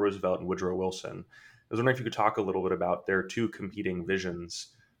Theodore Roosevelt and Woodrow Wilson. I was wondering if you could talk a little bit about their two competing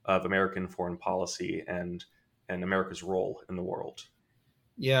visions of American foreign policy and America's role in the world.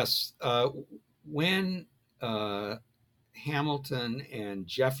 Yes. When Hamilton and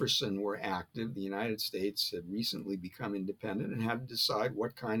Jefferson were active, the United States had recently become independent and had to decide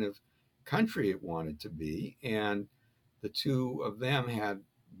what kind of country it wanted to be. And the two of them had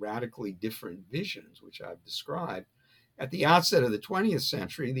radically different visions, which I've described. At the outset of the 20th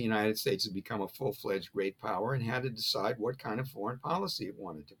century, the United States had become a full-fledged great power and had to decide what kind of foreign policy it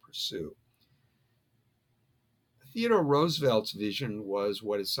wanted to pursue. Theodore Roosevelt's vision was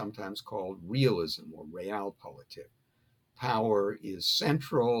what is sometimes called realism or realpolitik. Power is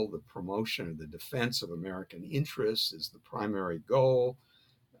central. The promotion of the defense of American interests is the primary goal.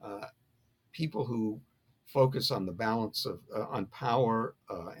 People who focus on the balance of on power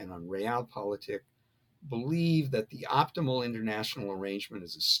and on realpolitik believe that the optimal international arrangement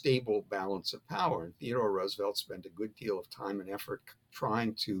is a stable balance of power. And Theodore Roosevelt spent a good deal of time and effort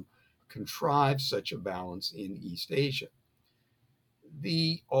trying to contrive such a balance in East Asia.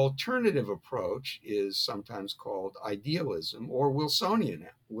 The alternative approach is sometimes called idealism or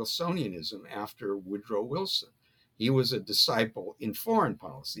Wilsonianism after Woodrow Wilson. He was a disciple in foreign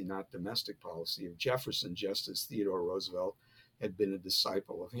policy, not domestic policy, of Jefferson, just as Theodore Roosevelt had been a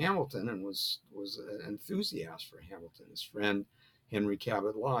disciple of Hamilton and was an enthusiast for Hamilton. His friend Henry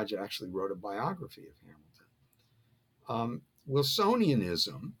Cabot Lodge actually wrote a biography of Hamilton.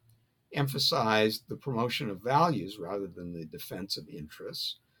 Wilsonianism emphasized the promotion of values rather than the defense of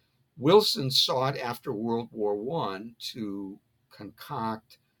interests. Wilson sought after World War I to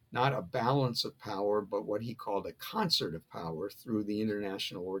concoct not a balance of power, but what he called a concert of power through the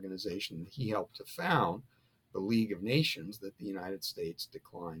international organization that he helped to found, the League of Nations, that the United States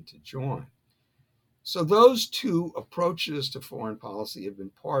declined to join. So those two approaches to foreign policy have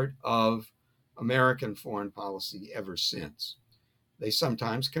been part of American foreign policy ever since. They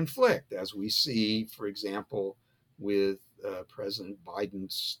sometimes conflict, as we see, for example, with President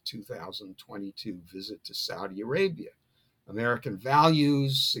Biden's 2022 visit to Saudi Arabia. American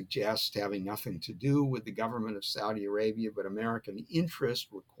values suggest having nothing to do with the government of Saudi Arabia, but American interests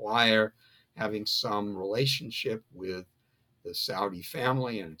require having some relationship with the Saudi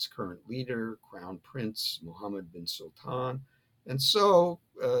family and its current leader, Crown Prince Mohammed bin Sultan. And so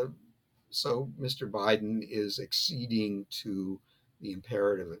Mr. Biden is acceding to the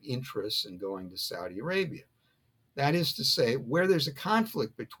imperative of interest in going to Saudi Arabia. That is to say, where there's a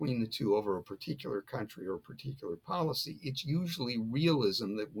conflict between the two over a particular country or a particular policy, it's usually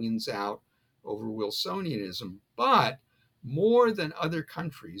realism that wins out over Wilsonianism. But more than other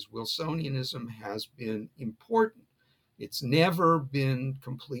countries, Wilsonianism has been important. It's never been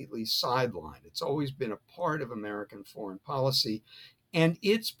completely sidelined. It's always been a part of American foreign policy, and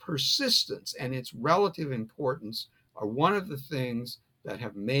its persistence and its relative importance are one of the things that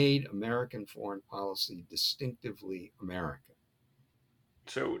have made American foreign policy distinctively American.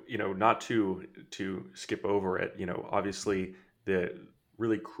 So, not to skip over it, obviously the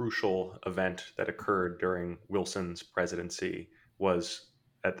really crucial event that occurred during Wilson's presidency was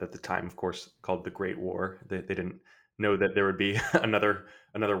at the time, of course, called the Great War. They didn't know that there would be another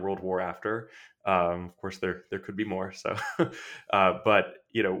World War after. Of course, there could be more. So, but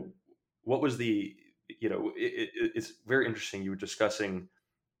what was the it's very interesting. You were discussing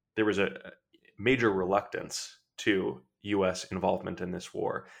there was a major reluctance to U.S. involvement in this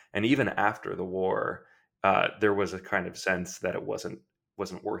war, and even after the war, there was a kind of sense that it wasn't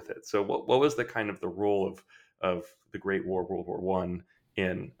worth it. So, what was the kind of the role of the Great War, World War I,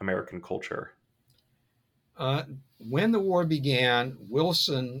 in American culture? When the war began,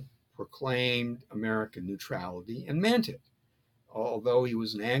 Wilson proclaimed American neutrality and meant it. Although he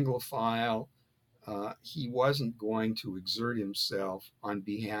was an Anglophile, he wasn't going to exert himself on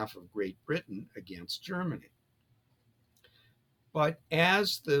behalf of Great Britain against Germany. But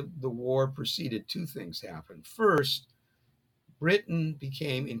as the war proceeded, two things happened. First, Britain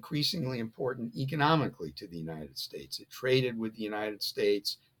became increasingly important economically to the United States. It traded with the United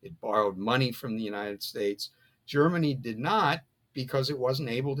States. It borrowed money from the United States. Germany did not, because it wasn't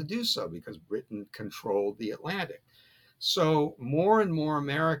able to do so, because Britain controlled the Atlantic. So more and more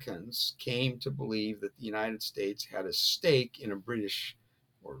Americans came to believe that the United States had a stake in a British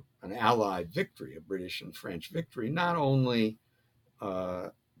or an Allied victory, a British and French victory, not only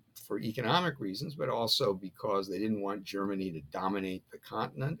for economic reasons, but also because they didn't want Germany to dominate the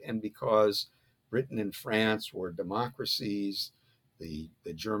continent, and because Britain and France were democracies, the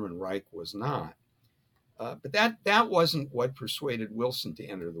German Reich was not. But that wasn't what persuaded Wilson to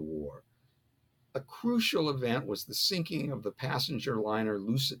enter the war. A crucial event was the sinking of the passenger liner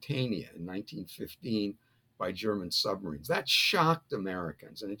Lusitania in 1915 by German submarines. That shocked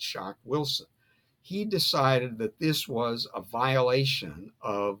Americans, and it shocked Wilson. He decided that this was a violation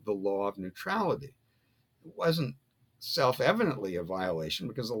of the law of neutrality. It wasn't self-evidently a violation,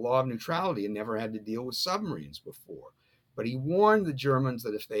 because the law of neutrality had never had to deal with submarines before. But he warned the Germans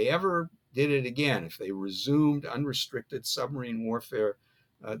that if they ever did it again, if they resumed unrestricted submarine warfare,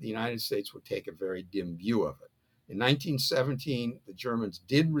 the United States would take a very dim view of it. In 1917, the Germans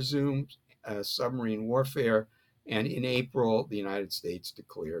did resume submarine warfare, and in April, the United States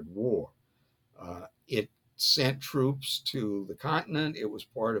declared war. It sent troops to the continent. It was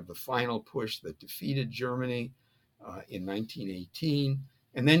part of the final push that defeated Germany in 1918.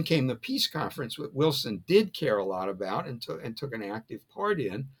 And then came the peace conference, which Wilson did care a lot about and took an active part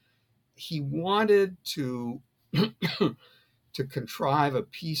in. He wanted to to contrive a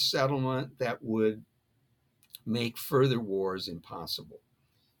peace settlement that would make further wars impossible.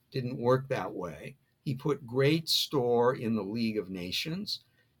 Didn't work that way. He put great store in the League of Nations.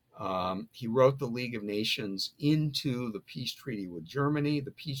 He wrote the League of Nations into the peace treaty with Germany.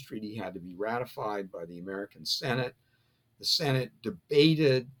 The peace treaty had to be ratified by the American Senate. The Senate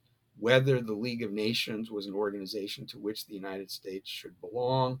debated whether the League of Nations was an organization to which the United States should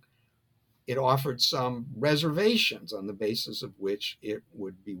belong. It offered some reservations on the basis of which it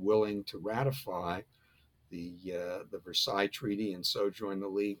would be willing to ratify the Versailles Treaty and so join the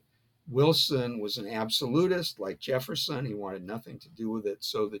League. Wilson was an absolutist like Jefferson. He wanted nothing to do with it.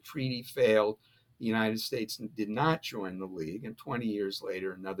 So the treaty failed. The United States did not join the League. And 20 years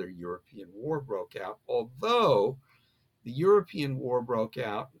later, another European war broke out. Although the European war broke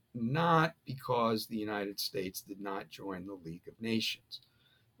out not because the United States did not join the League of Nations.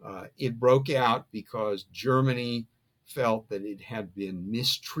 It broke out because Germany felt that it had been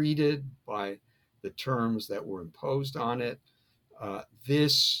mistreated by the terms that were imposed on it.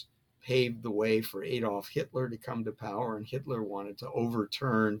 This paved the way for Adolf Hitler to come to power, and Hitler wanted to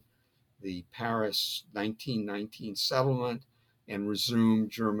overturn the Paris 1919 settlement and resume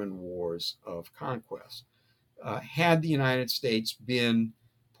German wars of conquest. Had the United States been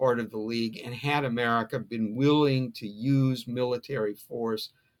part of the League, and had America been willing to use military force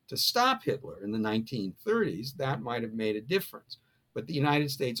to stop Hitler in the 1930s, that might have made a difference. But the United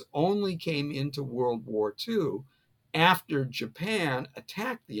States only came into World War II after Japan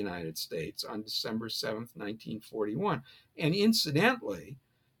attacked the United States on December 7th, 1941. And incidentally,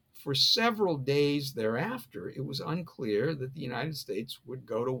 for several days thereafter, it was unclear that the United States would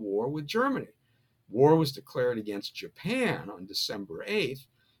go to war with Germany. War was declared against Japan on December 8th,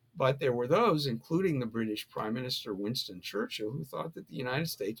 but there were those, including the British Prime Minister Winston Churchill, who thought that the United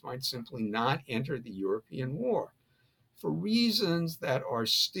States might simply not enter the European war. For reasons that are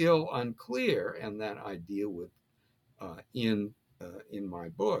still unclear, and that I deal with in my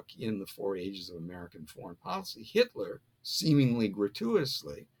book, In the Four Ages of American Foreign Policy, Hitler, seemingly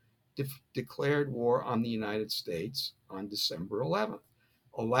gratuitously, declared war on the United States on December 11th,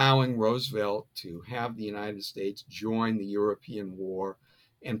 allowing Roosevelt to have the United States join the European war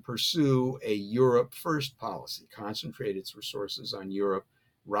and pursue a Europe first policy, concentrate its resources on Europe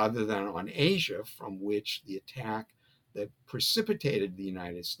rather than on Asia, from which the attack that precipitated the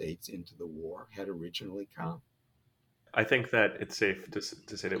United States into the war had originally come. I think that it's safe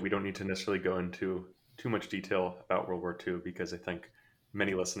to say that we don't need to necessarily go into too much detail about World War II, because I think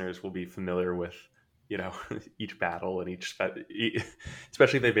many listeners will be familiar with, each battle and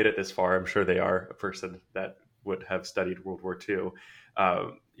especially if they made it this far. I'm sure they are a person that would have studied World War II.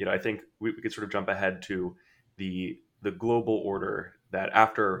 I think we could sort of jump ahead to the global order that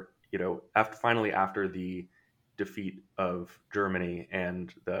after the defeat of Germany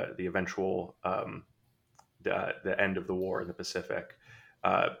and the eventual the end of the war in the Pacific,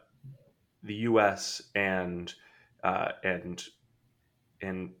 the U.S. and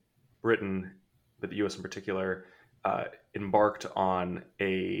Britain, but the U.S. in particular, embarked on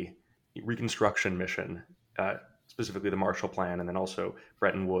a reconstruction mission, specifically the Marshall Plan, and then also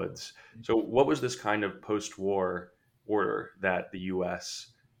Bretton Woods. So what was this kind of post-war order that the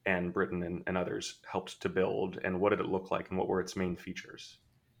U.S. and Britain and others helped to build, and what did it look like, and what were its main features?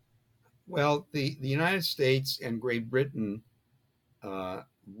 Well, the United States and Great Britain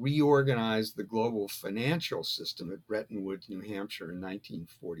reorganized the global financial system at Bretton Woods, New Hampshire in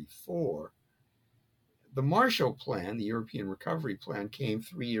 1944. The Marshall Plan, the European Recovery Plan, came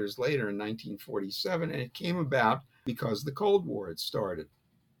 3 years later in 1947, and it came about because the Cold War had started.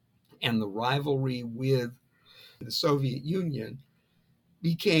 And the rivalry with the Soviet Union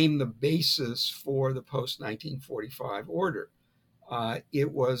became the basis for the post-1945 order. It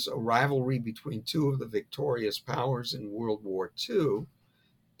was a rivalry between two of the victorious powers in World War II.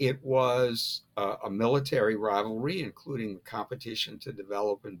 It was a military rivalry, including the competition to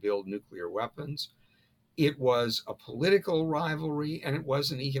develop and build nuclear weapons. It was a political rivalry, and it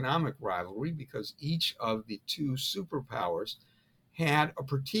was an economic rivalry because each of the two superpowers had a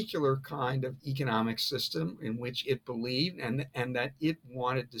particular kind of economic system in which it believed and that it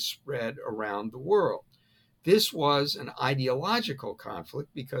wanted to spread around the world. This was an ideological conflict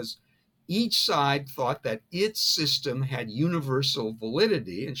because each side thought that its system had universal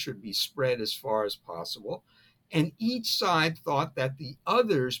validity and should be spread as far as possible, and each side thought that the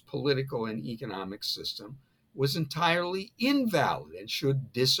other's political and economic system was entirely invalid and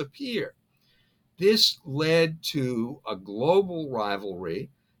should disappear. This led to a global rivalry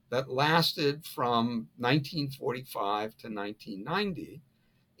that lasted from 1945 to 1990,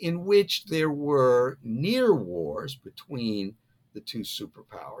 in which there were near wars between the two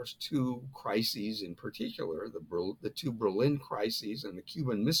superpowers, two crises in particular, the two Berlin crises and the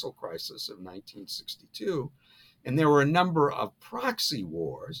Cuban Missile Crisis of 1962. And there were a number of proxy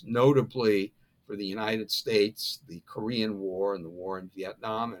wars, notably for the United States, the Korean War and the war in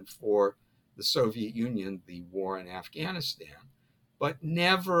Vietnam, and for the Soviet Union, the war in Afghanistan, but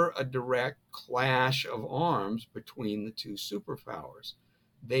never a direct clash of arms between the two superpowers.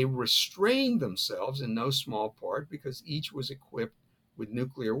 They restrained themselves in no small part because each was equipped with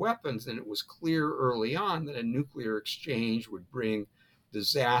nuclear weapons, and it was clear early on that a nuclear exchange would bring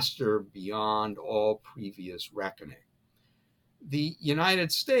disaster beyond all previous reckoning. The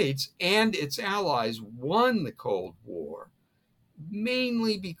United States and its allies won the Cold War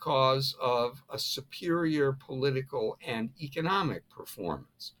mainly because of a superior political and economic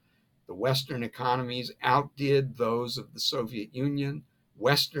performance. The Western economies outdid those of the Soviet Union.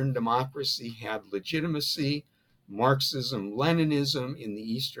 Western democracy had legitimacy. Marxism, Leninism in the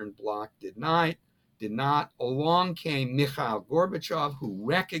Eastern Bloc did not. Along came Mikhail Gorbachev, who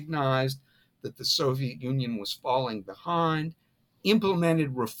recognized that the Soviet Union was falling behind,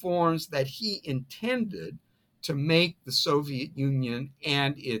 implemented reforms that he intended to make the Soviet Union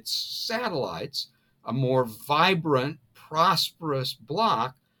and its satellites a more vibrant, prosperous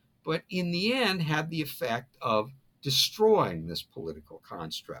bloc, but in the end had the effect of destroying this political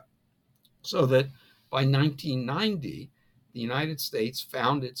construct. So that by 1990, the United States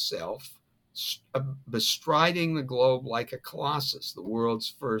found itself bestriding the globe like a colossus, the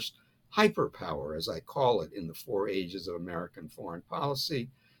world's first hyperpower, as I call it in the 4 Ages of American Foreign Policy,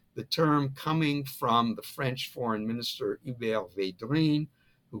 the term coming from the French Foreign Minister Hubert Védrine,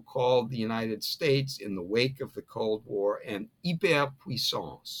 who called the United States in the wake of the Cold War an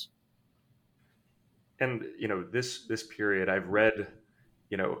hyperpuissance. And this period, I've read,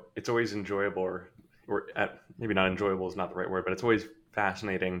 it's always enjoyable, or maybe not enjoyable is not the right word, but it's always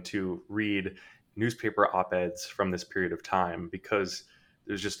fascinating to read newspaper op-eds from this period of time, because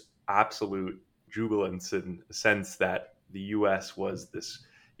there's just absolute jubilance in the sense that the U.S. was this,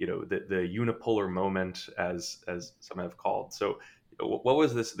 the unipolar moment, as some have called. So what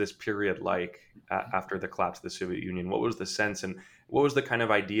was this period like after the collapse of the Soviet Union? What was the sense, and what was the kind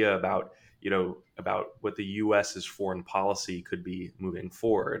of idea about what the U.S.'s foreign policy could be moving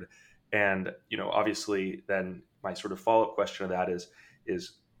forward? And obviously, then my sort of follow-up question to that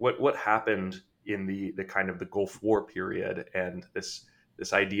is what happened in the kind of the Gulf War period, and this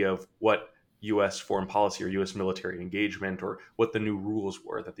idea of what U.S. foreign policy or U.S. military engagement, or what the new rules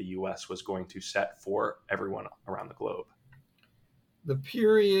were that the U.S. was going to set for everyone around the globe. The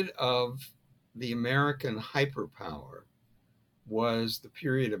period of the American hyperpower was the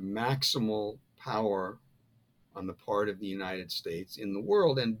period of maximal power on the part of the United States in the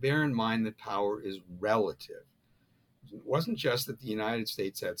world. And bear in mind that power is relative. It wasn't just that the United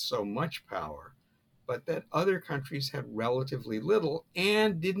States had so much power, but that other countries had relatively little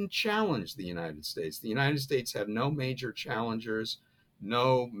and didn't challenge the United States. The United States had no major challengers,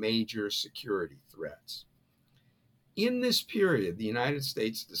 no major security threats. In this period, the United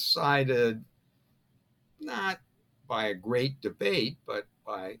States decided, not by a great debate, but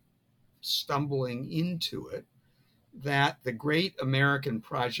by stumbling into it, that the great American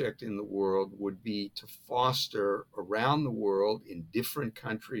project in the world would be to foster around the world in different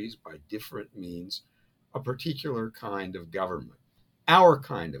countries by different means a particular kind of government, our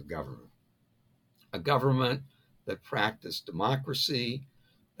kind of government, a government that practiced democracy,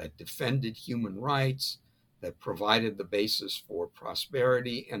 that defended human rights, that provided the basis for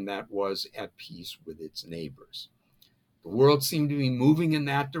prosperity, and that was at peace with its neighbors. The world seemed to be moving in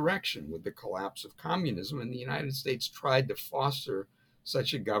that direction with the collapse of communism, and the United States tried to foster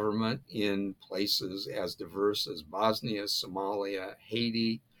such a government in places as diverse as Bosnia, Somalia,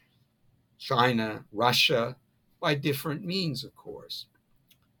 Haiti, China, Russia, by different means, of course.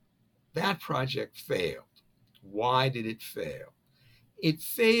 That project failed. Why did it fail? It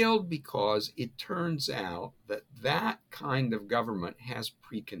failed because it turns out that that kind of government has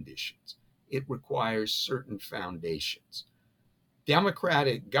preconditions. It requires certain foundations.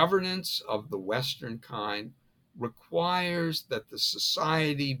 Democratic governance of the Western kind requires that the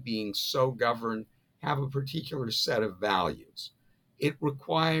society being so governed have a particular set of values. It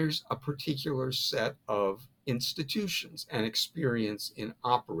requires a particular set of institutions and experience in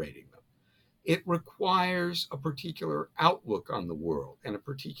operating them. It requires a particular outlook on the world and a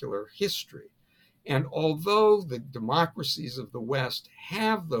particular history. And although the democracies of the West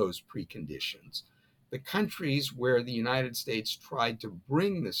have those preconditions, the countries where the United States tried to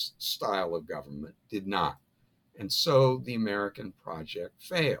bring this style of government did not. And so the American project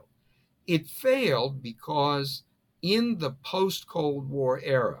failed. It failed because in the post-Cold War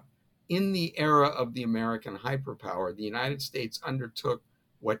era, in the era of the American hyperpower, the United States undertook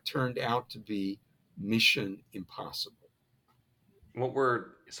what turned out to be mission impossible. What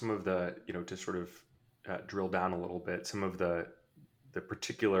were some of the, to sort of drill down a little bit, some of the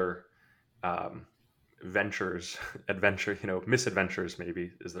particular misadventures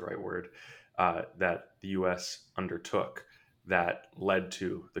maybe is the right word, that the U.S. undertook that led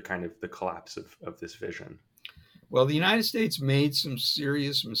to the collapse of this vision? Well, the United States made some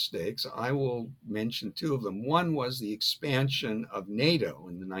serious mistakes. I will mention two of them. One was the expansion of NATO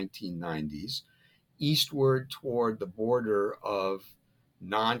in the 1990s eastward toward the border of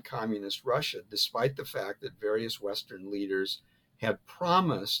non-communist Russia, despite the fact that various Western leaders had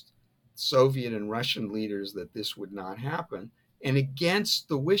promised Soviet and Russian leaders that this would not happen, and against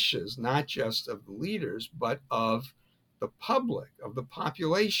the wishes, not just of the leaders, but of the public, of the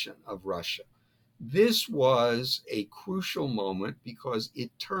population of Russia. This was a crucial moment because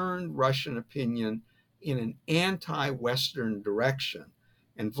it turned Russian opinion in an anti-Western direction.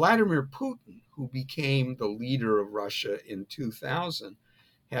 And Vladimir Putin, who became the leader of Russia in 2000,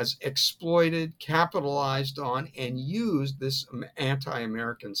 has exploited, capitalized on, and used this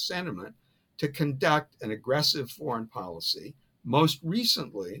anti-American sentiment to conduct an aggressive foreign policy, most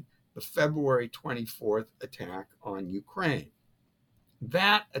recently the February 24th attack on Ukraine.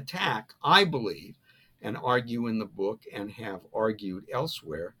 That attack, I believe, and argue in the book and have argued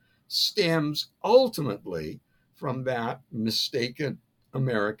elsewhere, stems ultimately from that mistaken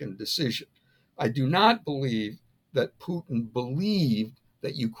American decision. I do not believe that Putin believed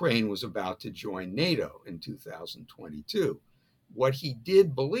that Ukraine was about to join NATO in 2022. What he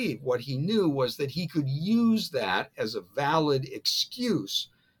did believe, what he knew, was that he could use that as a valid excuse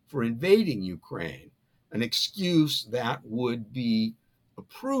for invading Ukraine, an excuse that would be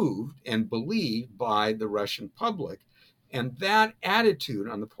approved and believed by the Russian public. And that attitude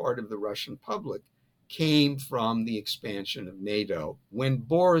on the part of the Russian public came from the expansion of NATO when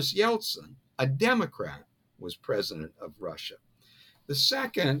Boris Yeltsin, a Democrat, was president of Russia. The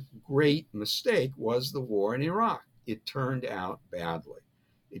second great mistake was the war in Iraq. It turned out badly.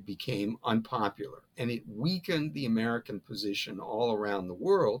 It became unpopular, and it weakened the American position all around the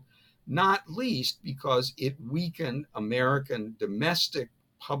world, not least because it weakened American domestic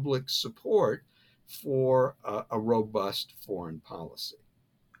public support for a robust foreign policy.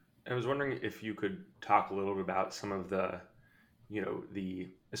 I was wondering if you could talk a little bit about some of the,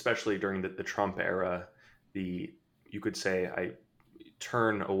 especially during the Trump era, you could say, I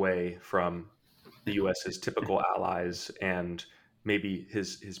turn away from the U.S.'s typical allies and maybe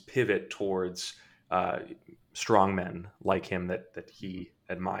his pivot towards strongmen like him that he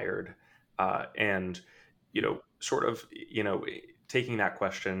admired, and taking that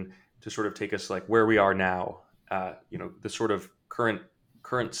question to sort of take us like where we are now, the sort of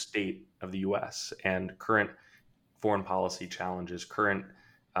current state of the U.S. and current foreign policy challenges, current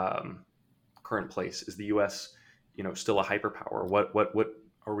place. Is the U.S. Still a hyperpower? What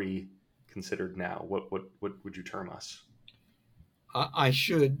are we considered now? What would you term us? I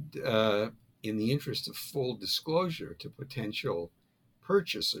should, in the interest of full disclosure to potential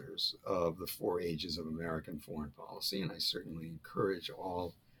purchasers of The Four Ages of American Foreign Policy, and I certainly encourage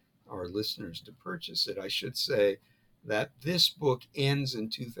all our listeners to purchase it. I should say that this book ends in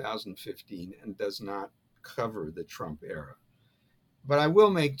 2015 and does not cover the Trump era. But I will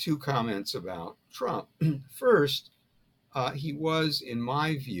make two comments about Trump. First, he was, in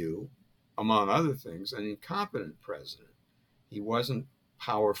my view, among other things, an incompetent president. He wasn't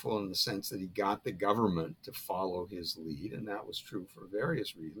powerful in the sense that he got the government to follow his lead, and that was true for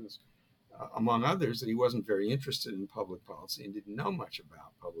various reasons. Among others, that he wasn't very interested in public policy and didn't know much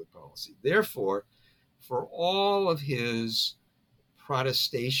about public policy. Therefore, for all of his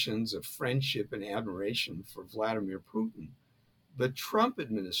protestations of friendship and admiration for Vladimir Putin, the Trump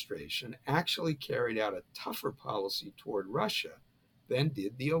administration actually carried out a tougher policy toward Russia than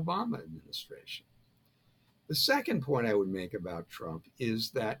did the Obama administration. The second point I would make about Trump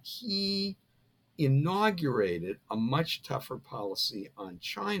is that he inaugurated a much tougher policy on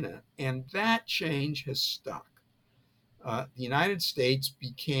China, and that change has stuck. The United States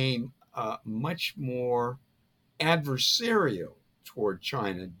became much more adversarial toward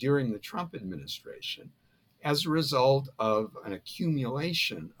China during the Trump administration as a result of an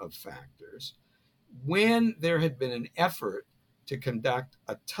accumulation of factors. When there had been an effort to conduct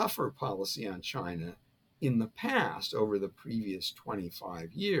a tougher policy on China in the past, over the previous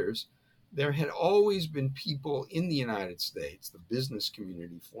 25 years, there had always been people in the United States, the business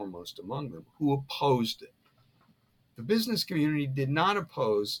community foremost among them, who opposed it. The business community did not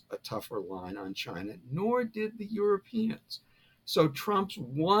oppose a tougher line on China, nor did the Europeans. So Trump's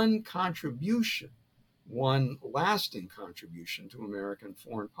one lasting contribution to American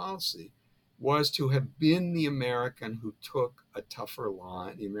foreign policy was to have been the American who took a tougher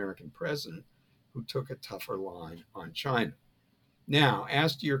line, the American president who took a tougher line on China. Now,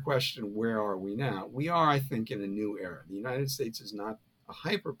 as to your question, where are we now? We are, I think, in a new era. The United States is not a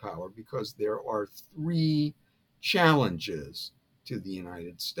hyperpower because there are three challenges to the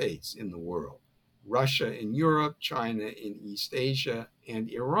United States in the world: Russia in Europe, China in East Asia, and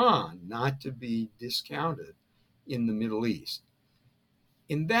Iran, not to be discounted, in the Middle East.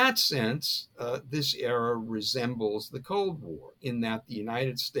 In that sense, this era resembles the Cold War in that the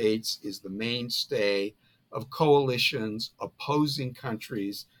United States is the mainstay of coalitions opposing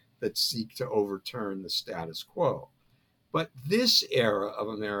countries that seek to overturn the status quo. But this era of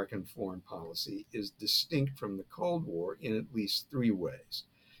American foreign policy is distinct from the Cold War in at least three ways.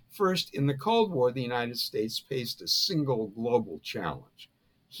 First, in the Cold War, the United States faced a single global challenge.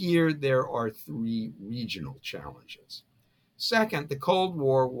 Here, there are three regional challenges. Second, the Cold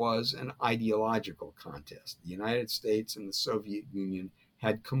War was an ideological contest. The United States and the Soviet Union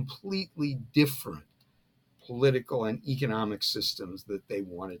had completely different political and economic systems that they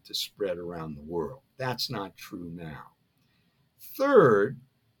wanted to spread around the world. That's not true now. Third,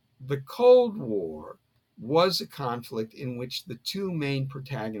 the Cold War was a conflict in which the two main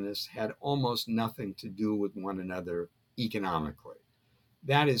protagonists had almost nothing to do with one another economically.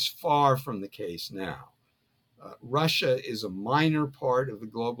 That is far from the case now. Russia is a minor part of the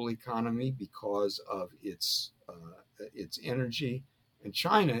global economy because of its energy, and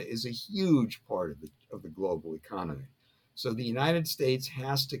China is a huge part of the global economy. So the United States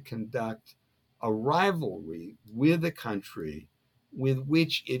has to conduct a rivalry with a country with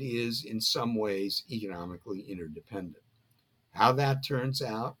which it is in some ways economically interdependent. How that turns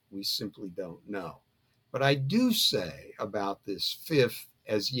out, we simply don't know. But I do say about this fifth,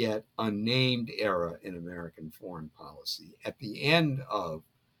 as yet unnamed era in American foreign policy, at the end of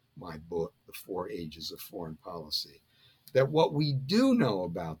my book, The Four Ages of Foreign Policy, that what we do know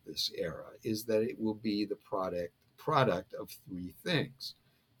about this era is that it will be the product of three things.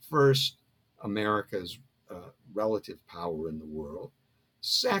 First, America's relative power in the world.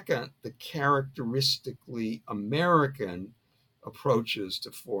 Second, the characteristically American approaches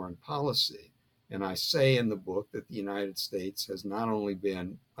to foreign policy. And I say in the book that the United States has not only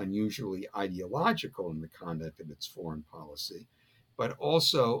been unusually ideological in the conduct of its foreign policy, but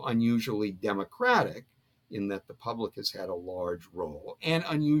also unusually democratic in that the public has had a large role, and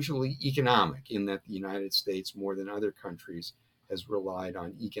unusually economic in that the United States, more than other countries, has relied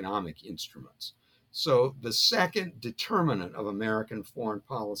on economic instruments. So the second determinant of American foreign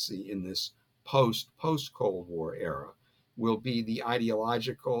policy in this post-Cold War era will be the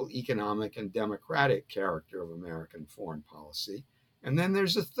ideological, economic, and democratic character of American foreign policy. And then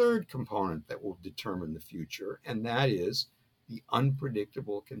there's a third component that will determine the future, and that is the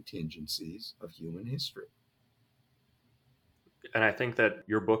unpredictable contingencies of human history. And I think that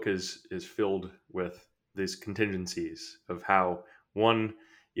your book is filled with these contingencies of how one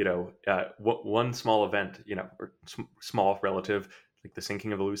small event, or small relative, like the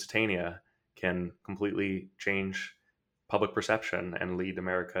sinking of the Lusitania can completely change public perception and lead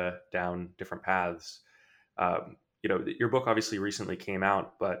America down different paths. Your book obviously recently came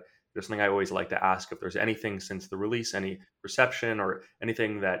out, but there's something I always like to ask if there's anything since the release, any perception or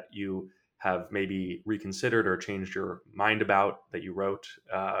anything that you have maybe reconsidered or changed your mind about that you wrote,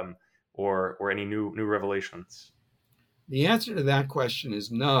 or any new revelations. The answer to that question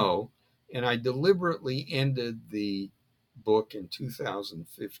is no. And I deliberately ended the book in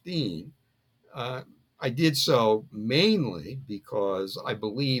 2015. I did so mainly because I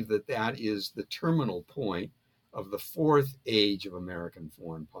believe that that is the terminal point of the fourth age of American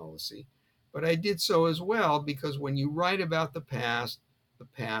foreign policy. But I did so as well because when you write about the past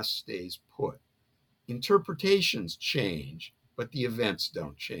stays put. Interpretations change, but the events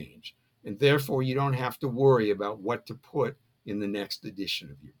don't change. And therefore, you don't have to worry about what to put in the next edition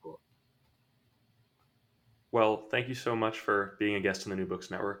of your book. Well, thank you so much for being a guest on the New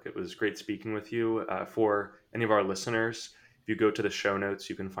Books Network. It was great speaking with you. For any of our listeners, if you go to the show notes,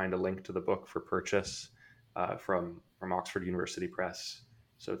 you can find a link to the book for purchase from Oxford University Press.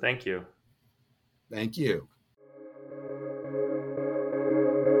 So thank you. Thank you.